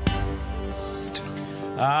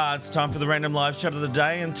 It's time for the random live shot of the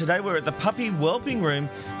day, and today we're at the Puppy Whelping Room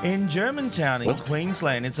in Germantown in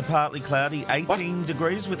Queensland. It's a partly cloudy 18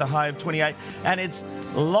 degrees with a high of 28, and it's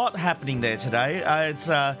a lot happening there today. It's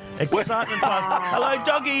excitement plus. Hello,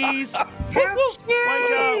 doggies! Wake up!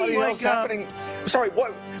 Wake up! Happening? Sorry,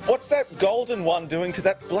 what's that golden one doing to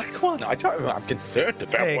that black one? I'm concerned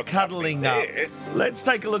about They're what's cuddling up. there. Let's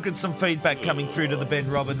take a look at some feedback coming through to the Ben,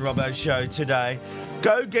 Rob and Robbo show today.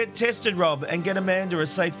 Go get tested, Rob, and get Amanda a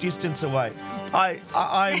safe distance away.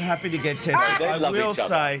 I'm happy to get tested. I will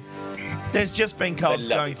say There's just been colds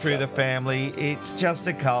going through the family. It's just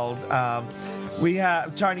a cold.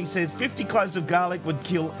 Tony says 50 cloves of garlic would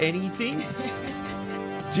kill anything.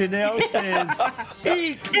 Janelle says,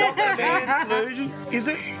 eek, not the man flu. Is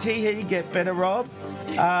it? Tee get better, Rob.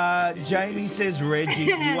 Jamie says, Reggie,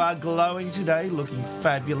 you are glowing today, looking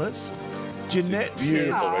fabulous. Jeanette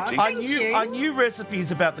says, I knew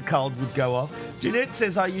recipes about the cold would go off. Jeanette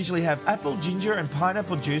says, I usually have apple, ginger and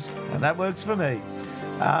pineapple juice, and that works for me.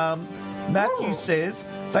 Matthew says,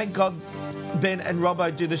 thank God Ben and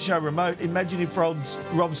Robbo do the show remote. Imagine if Rob's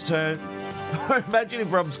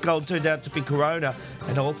cold turned out to be corona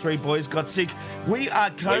and all three boys got sick. We are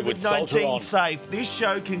COVID-19 safe. This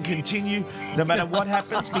show can continue no matter what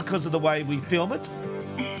happens because of the way we film it.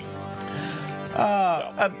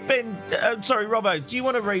 Ben, sorry, Robbo, do you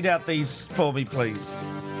want to read out these for me, please?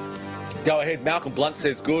 Go ahead. Malcolm Blunt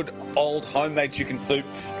says, good old homemade chicken soup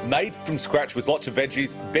made from scratch with lots of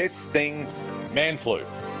veggies. Best thing, man flu. I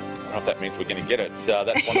don't know if that means we're going to get it.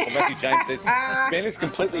 That's wonderful. Matthew James says, Ben is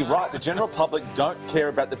completely right. The general public don't care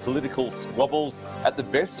about the political squabbles at the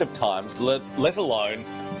best of times, let alone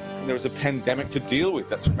when there is a pandemic to deal with.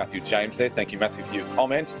 That's from Matthew James there. Thank you, Matthew, for your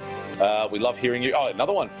comment. We love hearing you. Oh,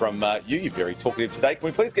 another one from you. You're very talkative today. Can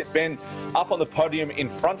we please get Ben up on the podium in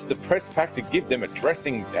front of the press pack to give them a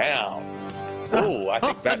dressing down? Oh, I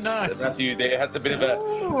think Matthew there has a bit of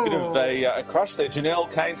a crush there. Janelle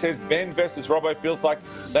Kane says Ben versus Robbo feels like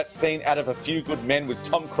that scene out of A Few Good Men with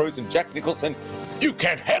Tom Cruise and Jack Nicholson. You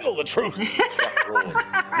can't handle the truth.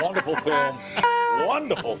 Wonderful film.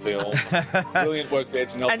 Wonderful film. Brilliant work there,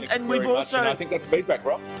 Janelle. And we've also, I think that's feedback,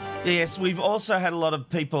 Rob. Yes, we've also had a lot of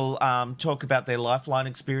people talk about their Lifeline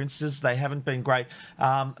experiences. They haven't been great.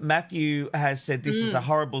 Matthew has said this is a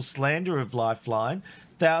horrible slander of Lifeline.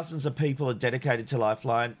 Thousands of people are dedicated to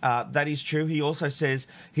Lifeline. That is true. He also says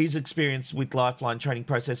his experience with Lifeline training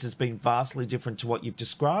process has been vastly different to what you've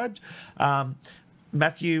described.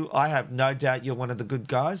 Matthew, I have no doubt you're one of the good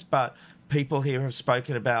guys, but people here have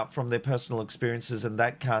spoken about from their personal experiences, and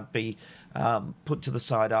that can't be put to the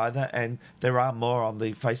side either. And there are more on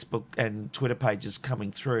the Facebook and Twitter pages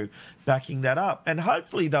coming through backing that up. And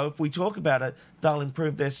hopefully, though, if we talk about it, they'll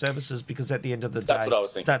improve their services, because at the end of the day, that's what I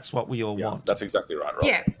was thinking. That's what we all want. That's exactly right, Rob.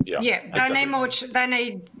 Yeah. Exactly. They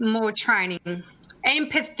need more training.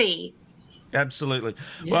 Empathy. Absolutely.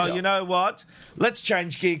 Yeah. Well, you know what? Let's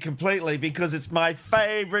change gear completely, because it's my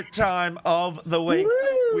favourite time of the week,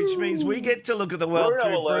 which means we get to look at the world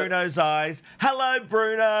through Bruno's eyes. Hello,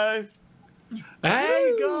 Bruno.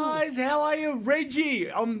 Hey, guys. How are you?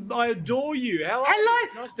 Reggie, I adore you. How are you?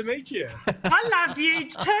 It's nice to meet you. I love you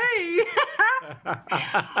too.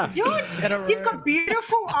 You've got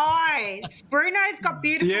beautiful eyes. Bruno's got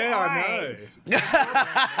beautiful eyes. I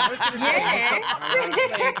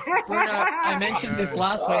know. Bruno, I mentioned this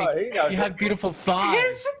last week. You have beautiful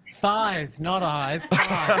thighs. Thighs, not eyes.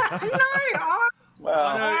 Thighs.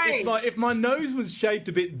 I know, if my nose was shaped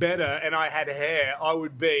a bit better and I had hair, I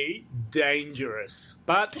would be dangerous.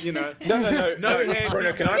 But, you know. No,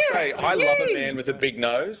 Bruno, can I say, I love a man with a big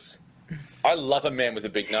nose. I love a man with a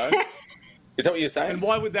big nose. Is that what you're saying? And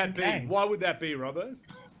why would that be? Why would that be, Robbo?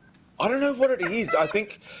 I don't know what it is. I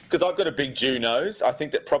think because I've got a big Jew nose, I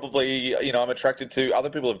think that probably, I'm attracted to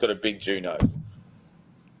other people who've got a big Jew nose.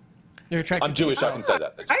 You're attracted I'm Jewish, I can say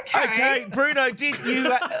that. Okay, Bruno, did you,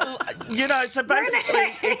 so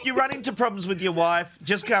basically, if you run into problems with your wife,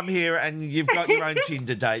 just come here and you've got your own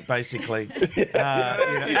Tinder date, basically.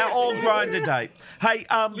 Or Grindr date. Hey,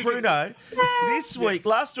 Bruno,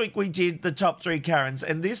 last week we did the top 3 Karens,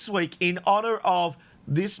 and this week, in honour of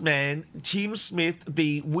this man, Tim Smith,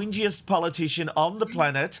 the whingiest politician on the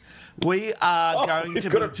planet, we are going to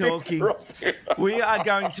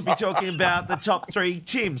be talking about the top 3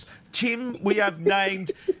 Tims. Tim, we have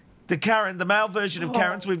named the Karen, the male version of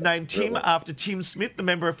Karen's, we've named Tim after Tim Smith, the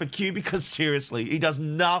member for Q, because seriously, he does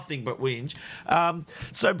nothing but whinge.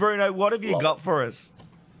 So, Bruno, what have you got for us?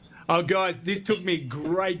 Oh, guys, this took me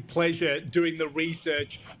great pleasure doing the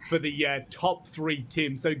research for the top 3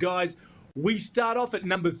 Tims. So, guys, we start off at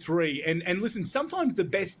number 3, and listen, sometimes the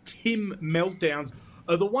best Tim meltdowns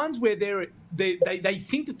are the ones where they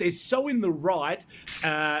think that they're so in the right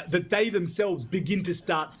that they themselves begin to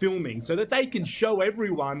start filming, so that they can show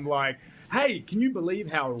everyone, like, hey, can you believe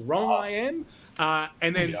how wrong I am?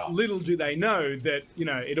 And then little do they know that,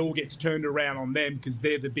 it all gets turned around on them because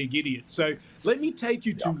they're the big idiots. So let me take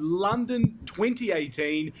you to London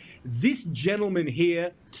 2018. This gentleman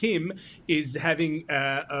here, Tim, is having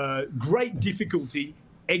great difficulty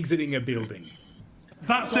exiting a building.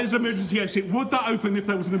 That says emergency exit. Would that open if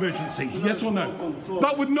there was an emergency? Yes or no?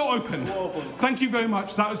 That would not open. Thank you very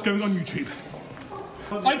much. That is going on YouTube.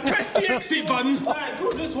 I pressed the exit button.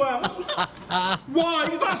 This way.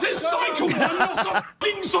 Why? That's a cycle. I'm not a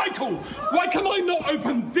f***ing cycle. Why can I not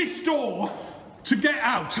open this door to get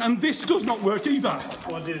out? And this does not work either.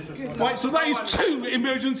 Right, so that is 2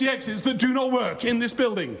 emergency exits that do not work in this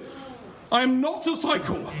building. I am not a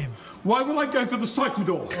cycle. Why would I go for the cycle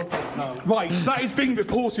door? Right, that is being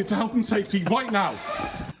reported to health and safety right now.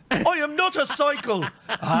 I am not a cycle.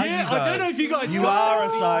 Yeah, I don't know if you guys... You are a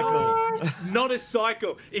cycle. Not a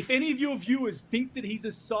cycle. If any of your viewers think that he's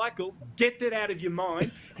a cycle, get that out of your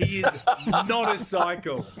mind. He is not a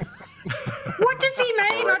cycle. What does he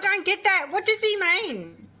mean? I don't get that. What does he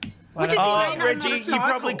mean? What does he mean? Reggie, you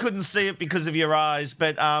probably couldn't see it because of your eyes,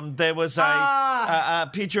 but there was a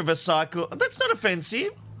picture of a cycle. That's not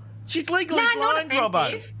offensive. She's legally blind,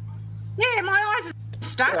 Robbo. Yeah, my eyes are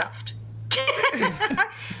stuffed.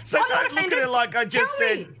 So don't look at her like I just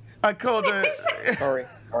said. I called her. Sorry.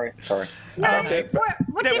 No, there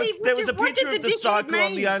was a picture of the cycle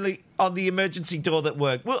on the emergency door that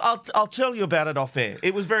worked. Well, I'll tell you about it off air.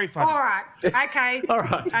 It was very funny. All right. Okay. All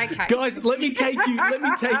right. Okay. Guys, let me take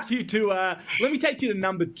you to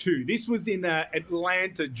number 2. This was in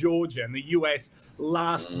Atlanta, Georgia, in the US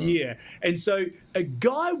last year. And so a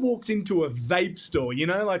guy walks into a vape store,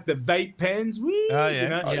 like the vape pens.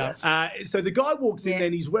 So the guy walks in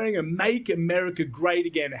and he's wearing a Make America Great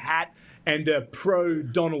Again hat and a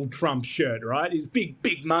pro-Donald Trump shirt, right? He's a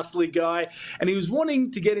big, muscly guy. And he was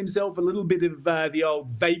wanting to get himself a little bit of the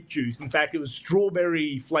old vape juice. In fact, it was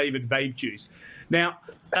strawberry-flavoured vape juice. Now,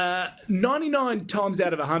 99 times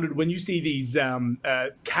out of 100, when you see these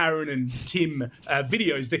Karen and Tim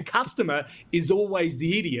videos, the customer is always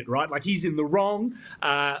the idiot, right? Like he's in the wrong.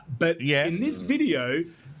 But in this video,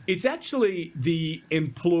 it's actually the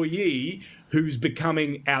employee who's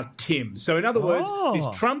becoming our Tim. So in other words, this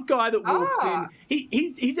Trump guy that walks in,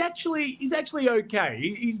 he's actually okay.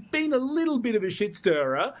 He's been a little bit of a shit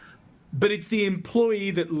stirrer, but it's the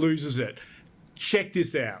employee that loses it. Check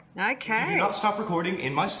this out. Okay. If you do not stop recording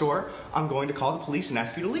in my store, I'm going to call the police and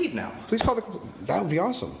ask you to leave now. Please call that would be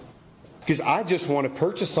awesome. Because I just want to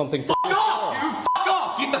purchase something. Fuck off, dude! Fuck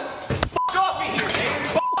off! Get the fuck off in here, man!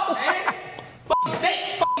 Fuck off, man!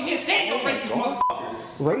 Fucking stand, you racist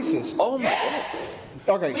motherfuckers! Racist? Oh my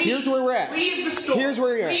God. Okay, here's where we're at. Leave the store. Here's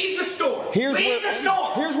where you're at. Leave the store. Here's Leave the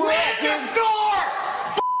store. Here's where we're at. Leave the store!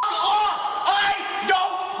 Fuck off! I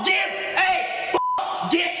don't give a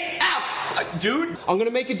fuck! Get out! Dude? I'm going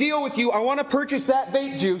to make a deal with you. I want to purchase that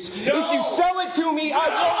vape juice. No. If you sell it to me, I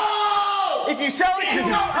will. If you sell it to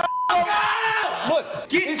me, I will. Look,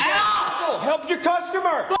 get out! Help your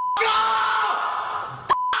customer. Fuck off!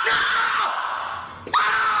 Fuck off!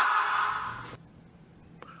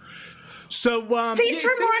 So, He's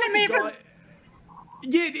reminding me of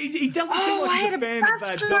Yeah, he doesn't seem like he's a fan of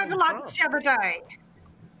bus Donald driver like Trump. this the other day.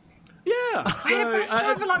 Yeah. I had a bus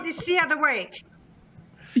driver like this the other week.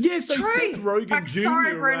 Yeah, so True. Seth Rogen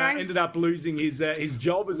Sorry, Jr. Bruno. Ended up losing his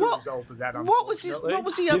job as a result of that. What was he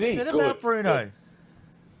upset about, Bruno?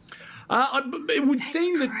 It would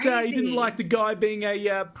seem that he didn't like the guy being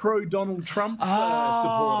a pro-Donald Trump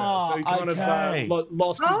supporter. So he kind of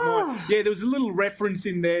lost his mind. Yeah, there was a little reference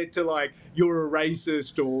in there to, like, you're a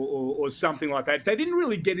racist or something like that. So they didn't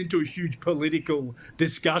really get into a huge political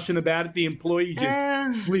discussion about it. The employee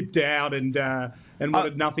just flipped out and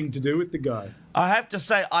wanted nothing to do with the guy. I have to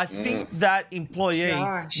say, I think that employee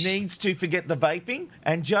needs to forget the vaping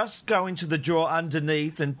and just go into the drawer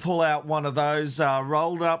underneath and pull out one of those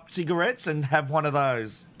rolled-up cigarettes and have one of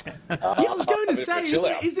those. I was going to say,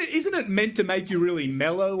 isn't it meant to make you really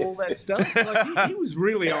mellow, all that stuff? Like he was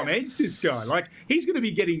really on edge, this guy. Like he's going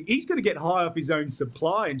to get high off his own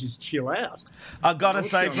supply and just chill out. I got to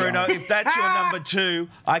say, Bruno, if that's your number 2,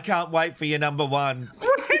 I can't wait for your number 1.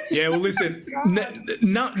 Yeah, well, listen,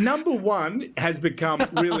 number 1 has become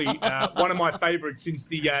really one of my favourites since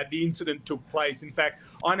the incident took place. In fact,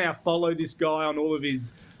 I now follow this guy on all of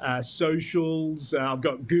his socials. I've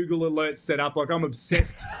got Google alerts set up. Like I'm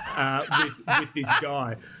obsessed with this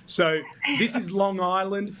guy. So this is Long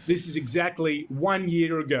Island. This is exactly 1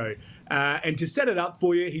 year ago. And to set it up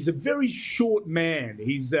for you, he's a very short man.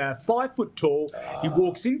 He's 5 foot tall. He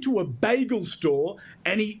walks into a bagel store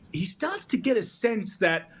and he starts to get a sense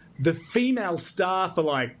that the female staff are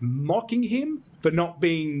like mocking him for not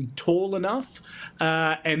being tall enough.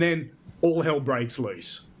 And then all hell breaks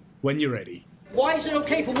loose. When you're ready. Why is it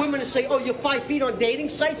okay for women to say, oh, you're 5 feet on dating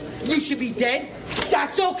sites? You should be dead?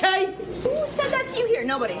 That's okay? Who said that to you here?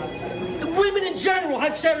 Nobody. Women in general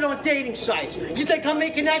have said it on dating sites. You think I'm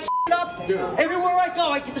making that shit up? Everywhere I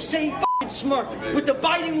go, I get the same fucking smirk with the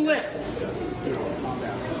biting lip.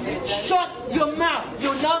 Shut your mouth.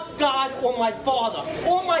 You're not God or my father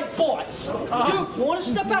or my boss. Dude, you want to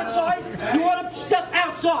step outside? You want to step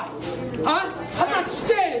outside? Huh? I'm not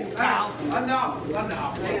scared of you, pal.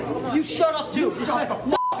 Enough. You shut up, too. You said, f***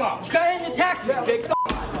 up. Go ahead and attack me, big f***.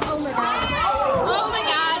 Oh, my God. Oh, my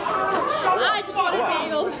God. I just wanted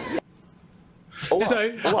bagels. So,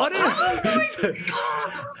 I don't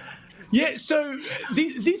know. Yeah, so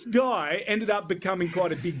this guy ended up becoming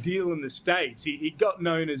quite a big deal in the States. He got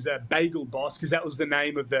known as a Bagel Boss because that was the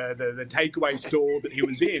name of the takeaway store that he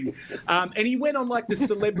was in. And he went on like the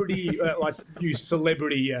celebrity, I use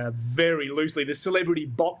celebrity very loosely, the celebrity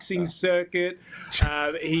boxing circuit.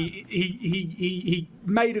 He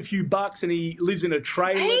made a few bucks and he lives in a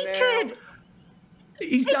trailer now.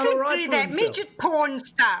 He's done all right for himself. Midget porn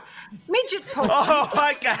stuff. Midget porn.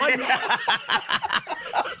 Oh, okay.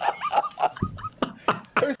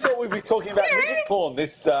 Who thought we'd be talking about midget porn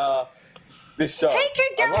this show? He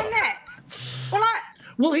could go on that.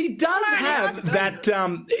 Well, he does have that.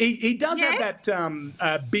 He does have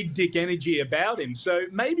that big dick energy about him. So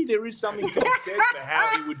maybe there is something to be said for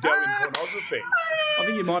how he would go in pornography. I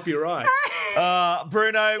think you might be right.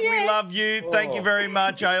 Bruno, we love you. Thank you very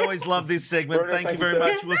much. I always love this segment. Bruno, thank you very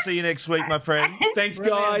much. We'll see you next week, my friend. Thanks,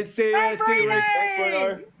 guys. See you. See you. Thanks,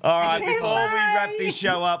 Bruno. All right, before we wrap this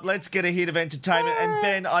show up, let's get a hit of entertainment. And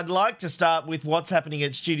Ben, I'd like to start with what's happening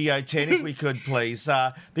at Studio 10, if we could, please,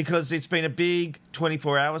 because it's been a big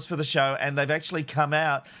 24 hours for the show, and they've actually come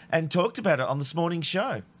out and talked about it on this morning's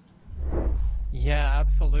show. Yeah,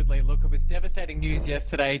 absolutely. Look, it was devastating news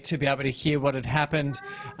yesterday to be able to hear what had happened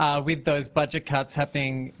with those budget cuts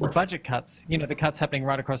happening, the cuts happening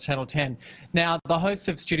right across Channel 10. Now, the hosts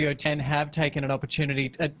of Studio 10 have taken an opportunity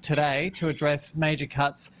today to address major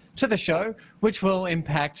cuts to the show, which will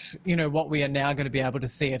impact, what we are now going to be able to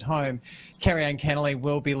see at home. Kerry-Anne Kennerley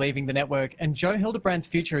will be leaving the network, and Joe Hildebrand's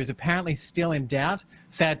future is apparently still in doubt.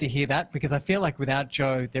 Sad to hear that, because I feel like without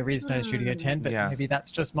Joe, there is no Studio 10, but maybe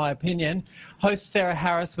that's just my opinion. Host Sarah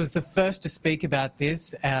Harris was the first to speak about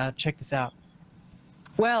this. Check this out.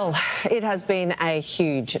 Well, it has been a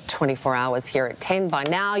huge 24 hours here at 10. By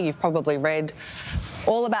now, you've probably read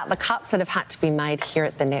all about the cuts that have had to be made here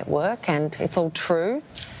at the network, and it's all true.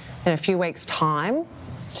 In a few weeks' time,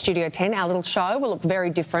 Studio 10, our little show, will look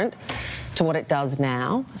very different to what it does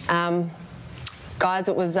now. Guys,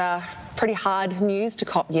 it was pretty hard news to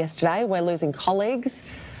cop yesterday. We're losing colleagues,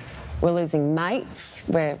 we're losing mates,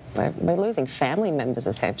 we're losing family members,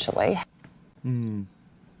 essentially.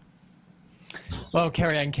 Well,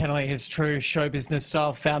 Kerry-Anne Kennerley, his true show business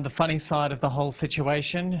style, found the funny side of the whole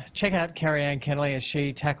situation. Check out Kerry-Anne Kennerley as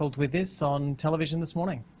she tackled with this on television this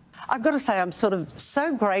morning. I've got to say, I'm sort of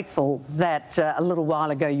so grateful that a little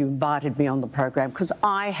while ago you invited me on the program, because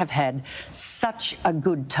I have had such a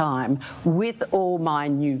good time with all my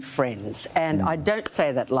new friends. And I don't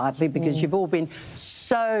say that lightly, because you've all been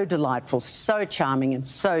so delightful, so charming and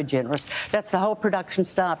so generous. That's the whole production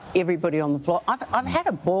staff, everybody on the floor. I've had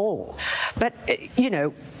a ball. But,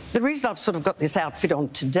 the reason I've sort of got this outfit on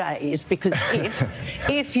today is because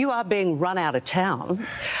if you are being run out of town,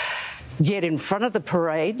 get in front of the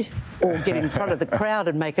parade or get in front of the crowd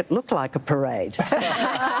and make it look like a parade. Well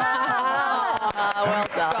done.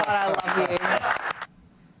 God, I love you.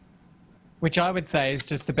 Which I would say is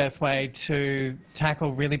just the best way to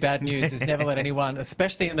tackle really bad news, is never let anyone,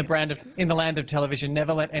 especially in the land of television,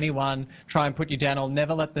 never let anyone try and put you down, or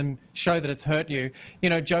never let them show that it's hurt you.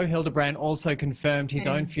 Joe Hildebrand also confirmed his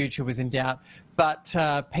own future was in doubt, but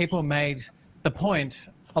people made the point.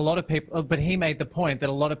 But he made the point that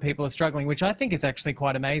a lot of people are struggling, which I think is actually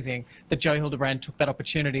quite amazing, that Joe Hildebrand took that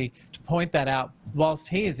opportunity to point that out whilst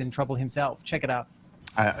he is in trouble himself. Check it out.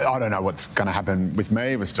 I don't know what's going to happen with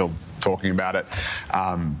me. We're still talking about it.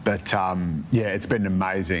 It's been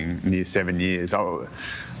amazing near 7 years.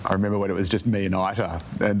 I remember when it was just me and Ita,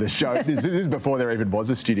 and the show, this is before there even was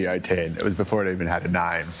a Studio 10. It was before it even had a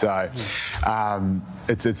name. So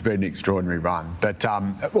it's been an extraordinary run. But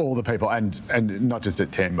all the people, and not just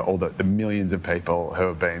at 10, but all the millions of people who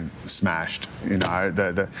have been smashed,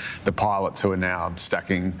 the pilots who are now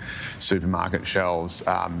stacking supermarket shelves,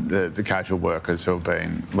 the casual workers who have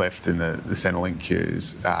been left in the Centrelink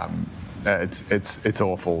queues. It's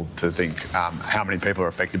awful to think how many people are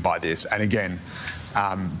affected by this. And again,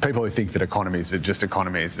 people who think that economies are just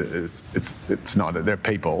economies, it's not. They're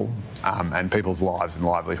people, and people's lives and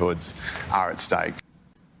livelihoods are at stake.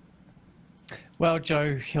 Well,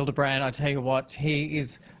 Joe Hildebrand, I tell you what, he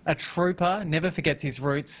is a trooper, never forgets his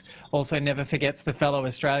roots, also never forgets the fellow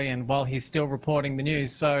Australian while he's still reporting the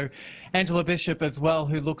news. So Angela Bishop as well,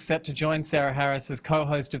 who looks set to join Sarah Harris as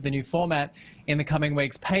co-host of the new format in the coming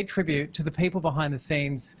weeks, paid tribute to the people behind the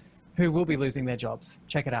scenes who will be losing their jobs.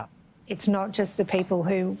 Check it out. It's not just the people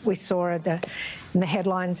who we saw in the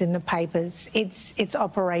headlines in the papers. It's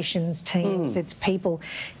operations teams. It's people.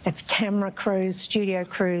 It's camera crews, studio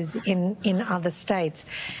crews in other states,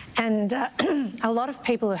 and a lot of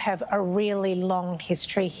people who have a really long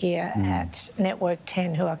history here at Network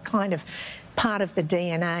 10, who are kind of part of the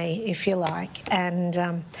DNA, if you like,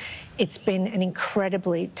 and. It's been an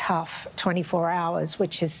incredibly tough 24 hours,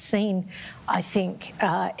 which has seen, I think,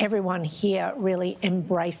 everyone here really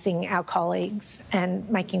embracing our colleagues and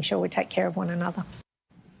making sure we take care of one another.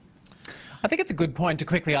 I think it's a good point to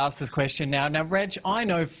quickly ask this question now. Now, Reg, I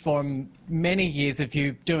know from many years of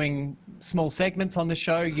you doing small segments on the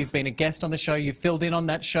show, you've been a guest on the show, you've filled in on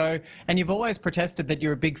that show, and you've always protested that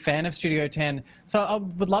you're a big fan of Studio 10. So I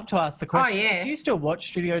would love to ask the question, do you still watch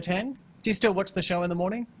Studio 10? Do you still watch the show in the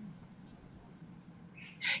morning?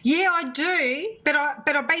 Yeah, I do, but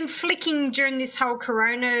I've been flicking during this whole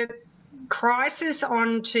corona crisis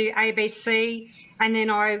onto ABC, and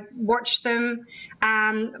then I watch them,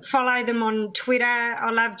 follow them on Twitter.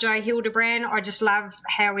 I love Joe Hildebrand. I just love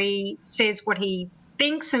how he says what he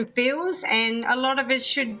thinks and feels, and a lot of us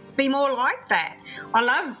should be more like that. I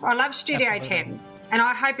love Studio 10, and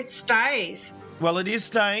I hope it stays. Well, it is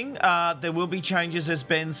staying. There will be changes, as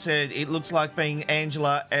Ben said. It looks like being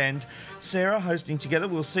Angela and Sarah hosting together.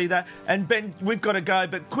 We'll see that. And Ben, we've got to go,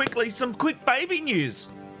 but quickly, some quick baby news.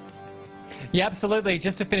 Yeah, absolutely.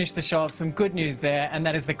 Just to finish the show off, some good news there, and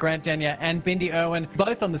that is that Grant Denyer and Bindi Irwin,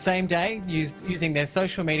 both on the same day, using their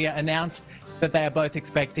social media, announced that they are both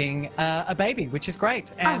expecting a baby, which is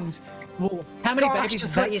great. And well, how many babies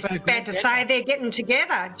is that? I thought you were about to say they're getting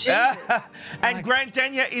together. And Grant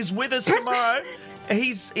Denyer is with us tomorrow.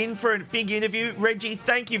 He's in for a big interview. Reggie,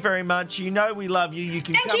 thank you very much. You know we love you. You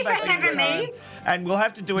can come back anytime. And we'll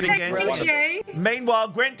have to do it again. Thank you. Meanwhile,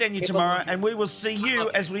 Grant Denyer tomorrow, and we will see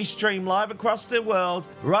you as we stream live across the world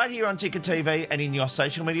right here on Ticker TV and in your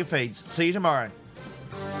social media feeds. See you tomorrow.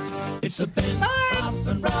 It's the Ben, Rob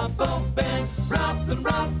and Robbo, Ben, Rob and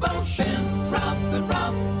Robbo, Ben, Rob and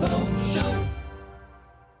Robbo Show.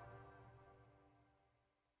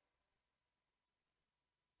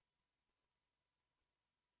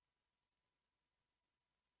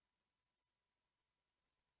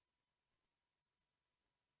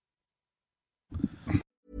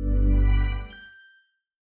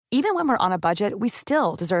 Even when we're on a budget, we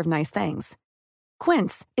still deserve nice things.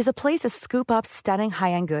 Quince is a place to scoop up stunning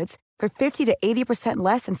high-end goods for 50 to 80%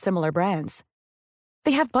 less than similar brands.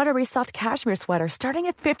 They have buttery soft cashmere sweaters starting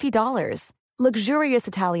at $50, luxurious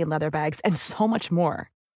Italian leather bags, and so much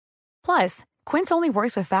more. Plus, Quince only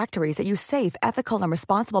works with factories that use safe, ethical, and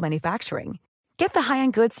responsible manufacturing. Get the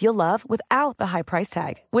high-end goods you'll love without the high price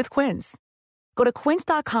tag with Quince. Go to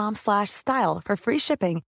quince.com/style for free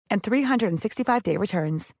shipping and 365-day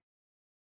returns.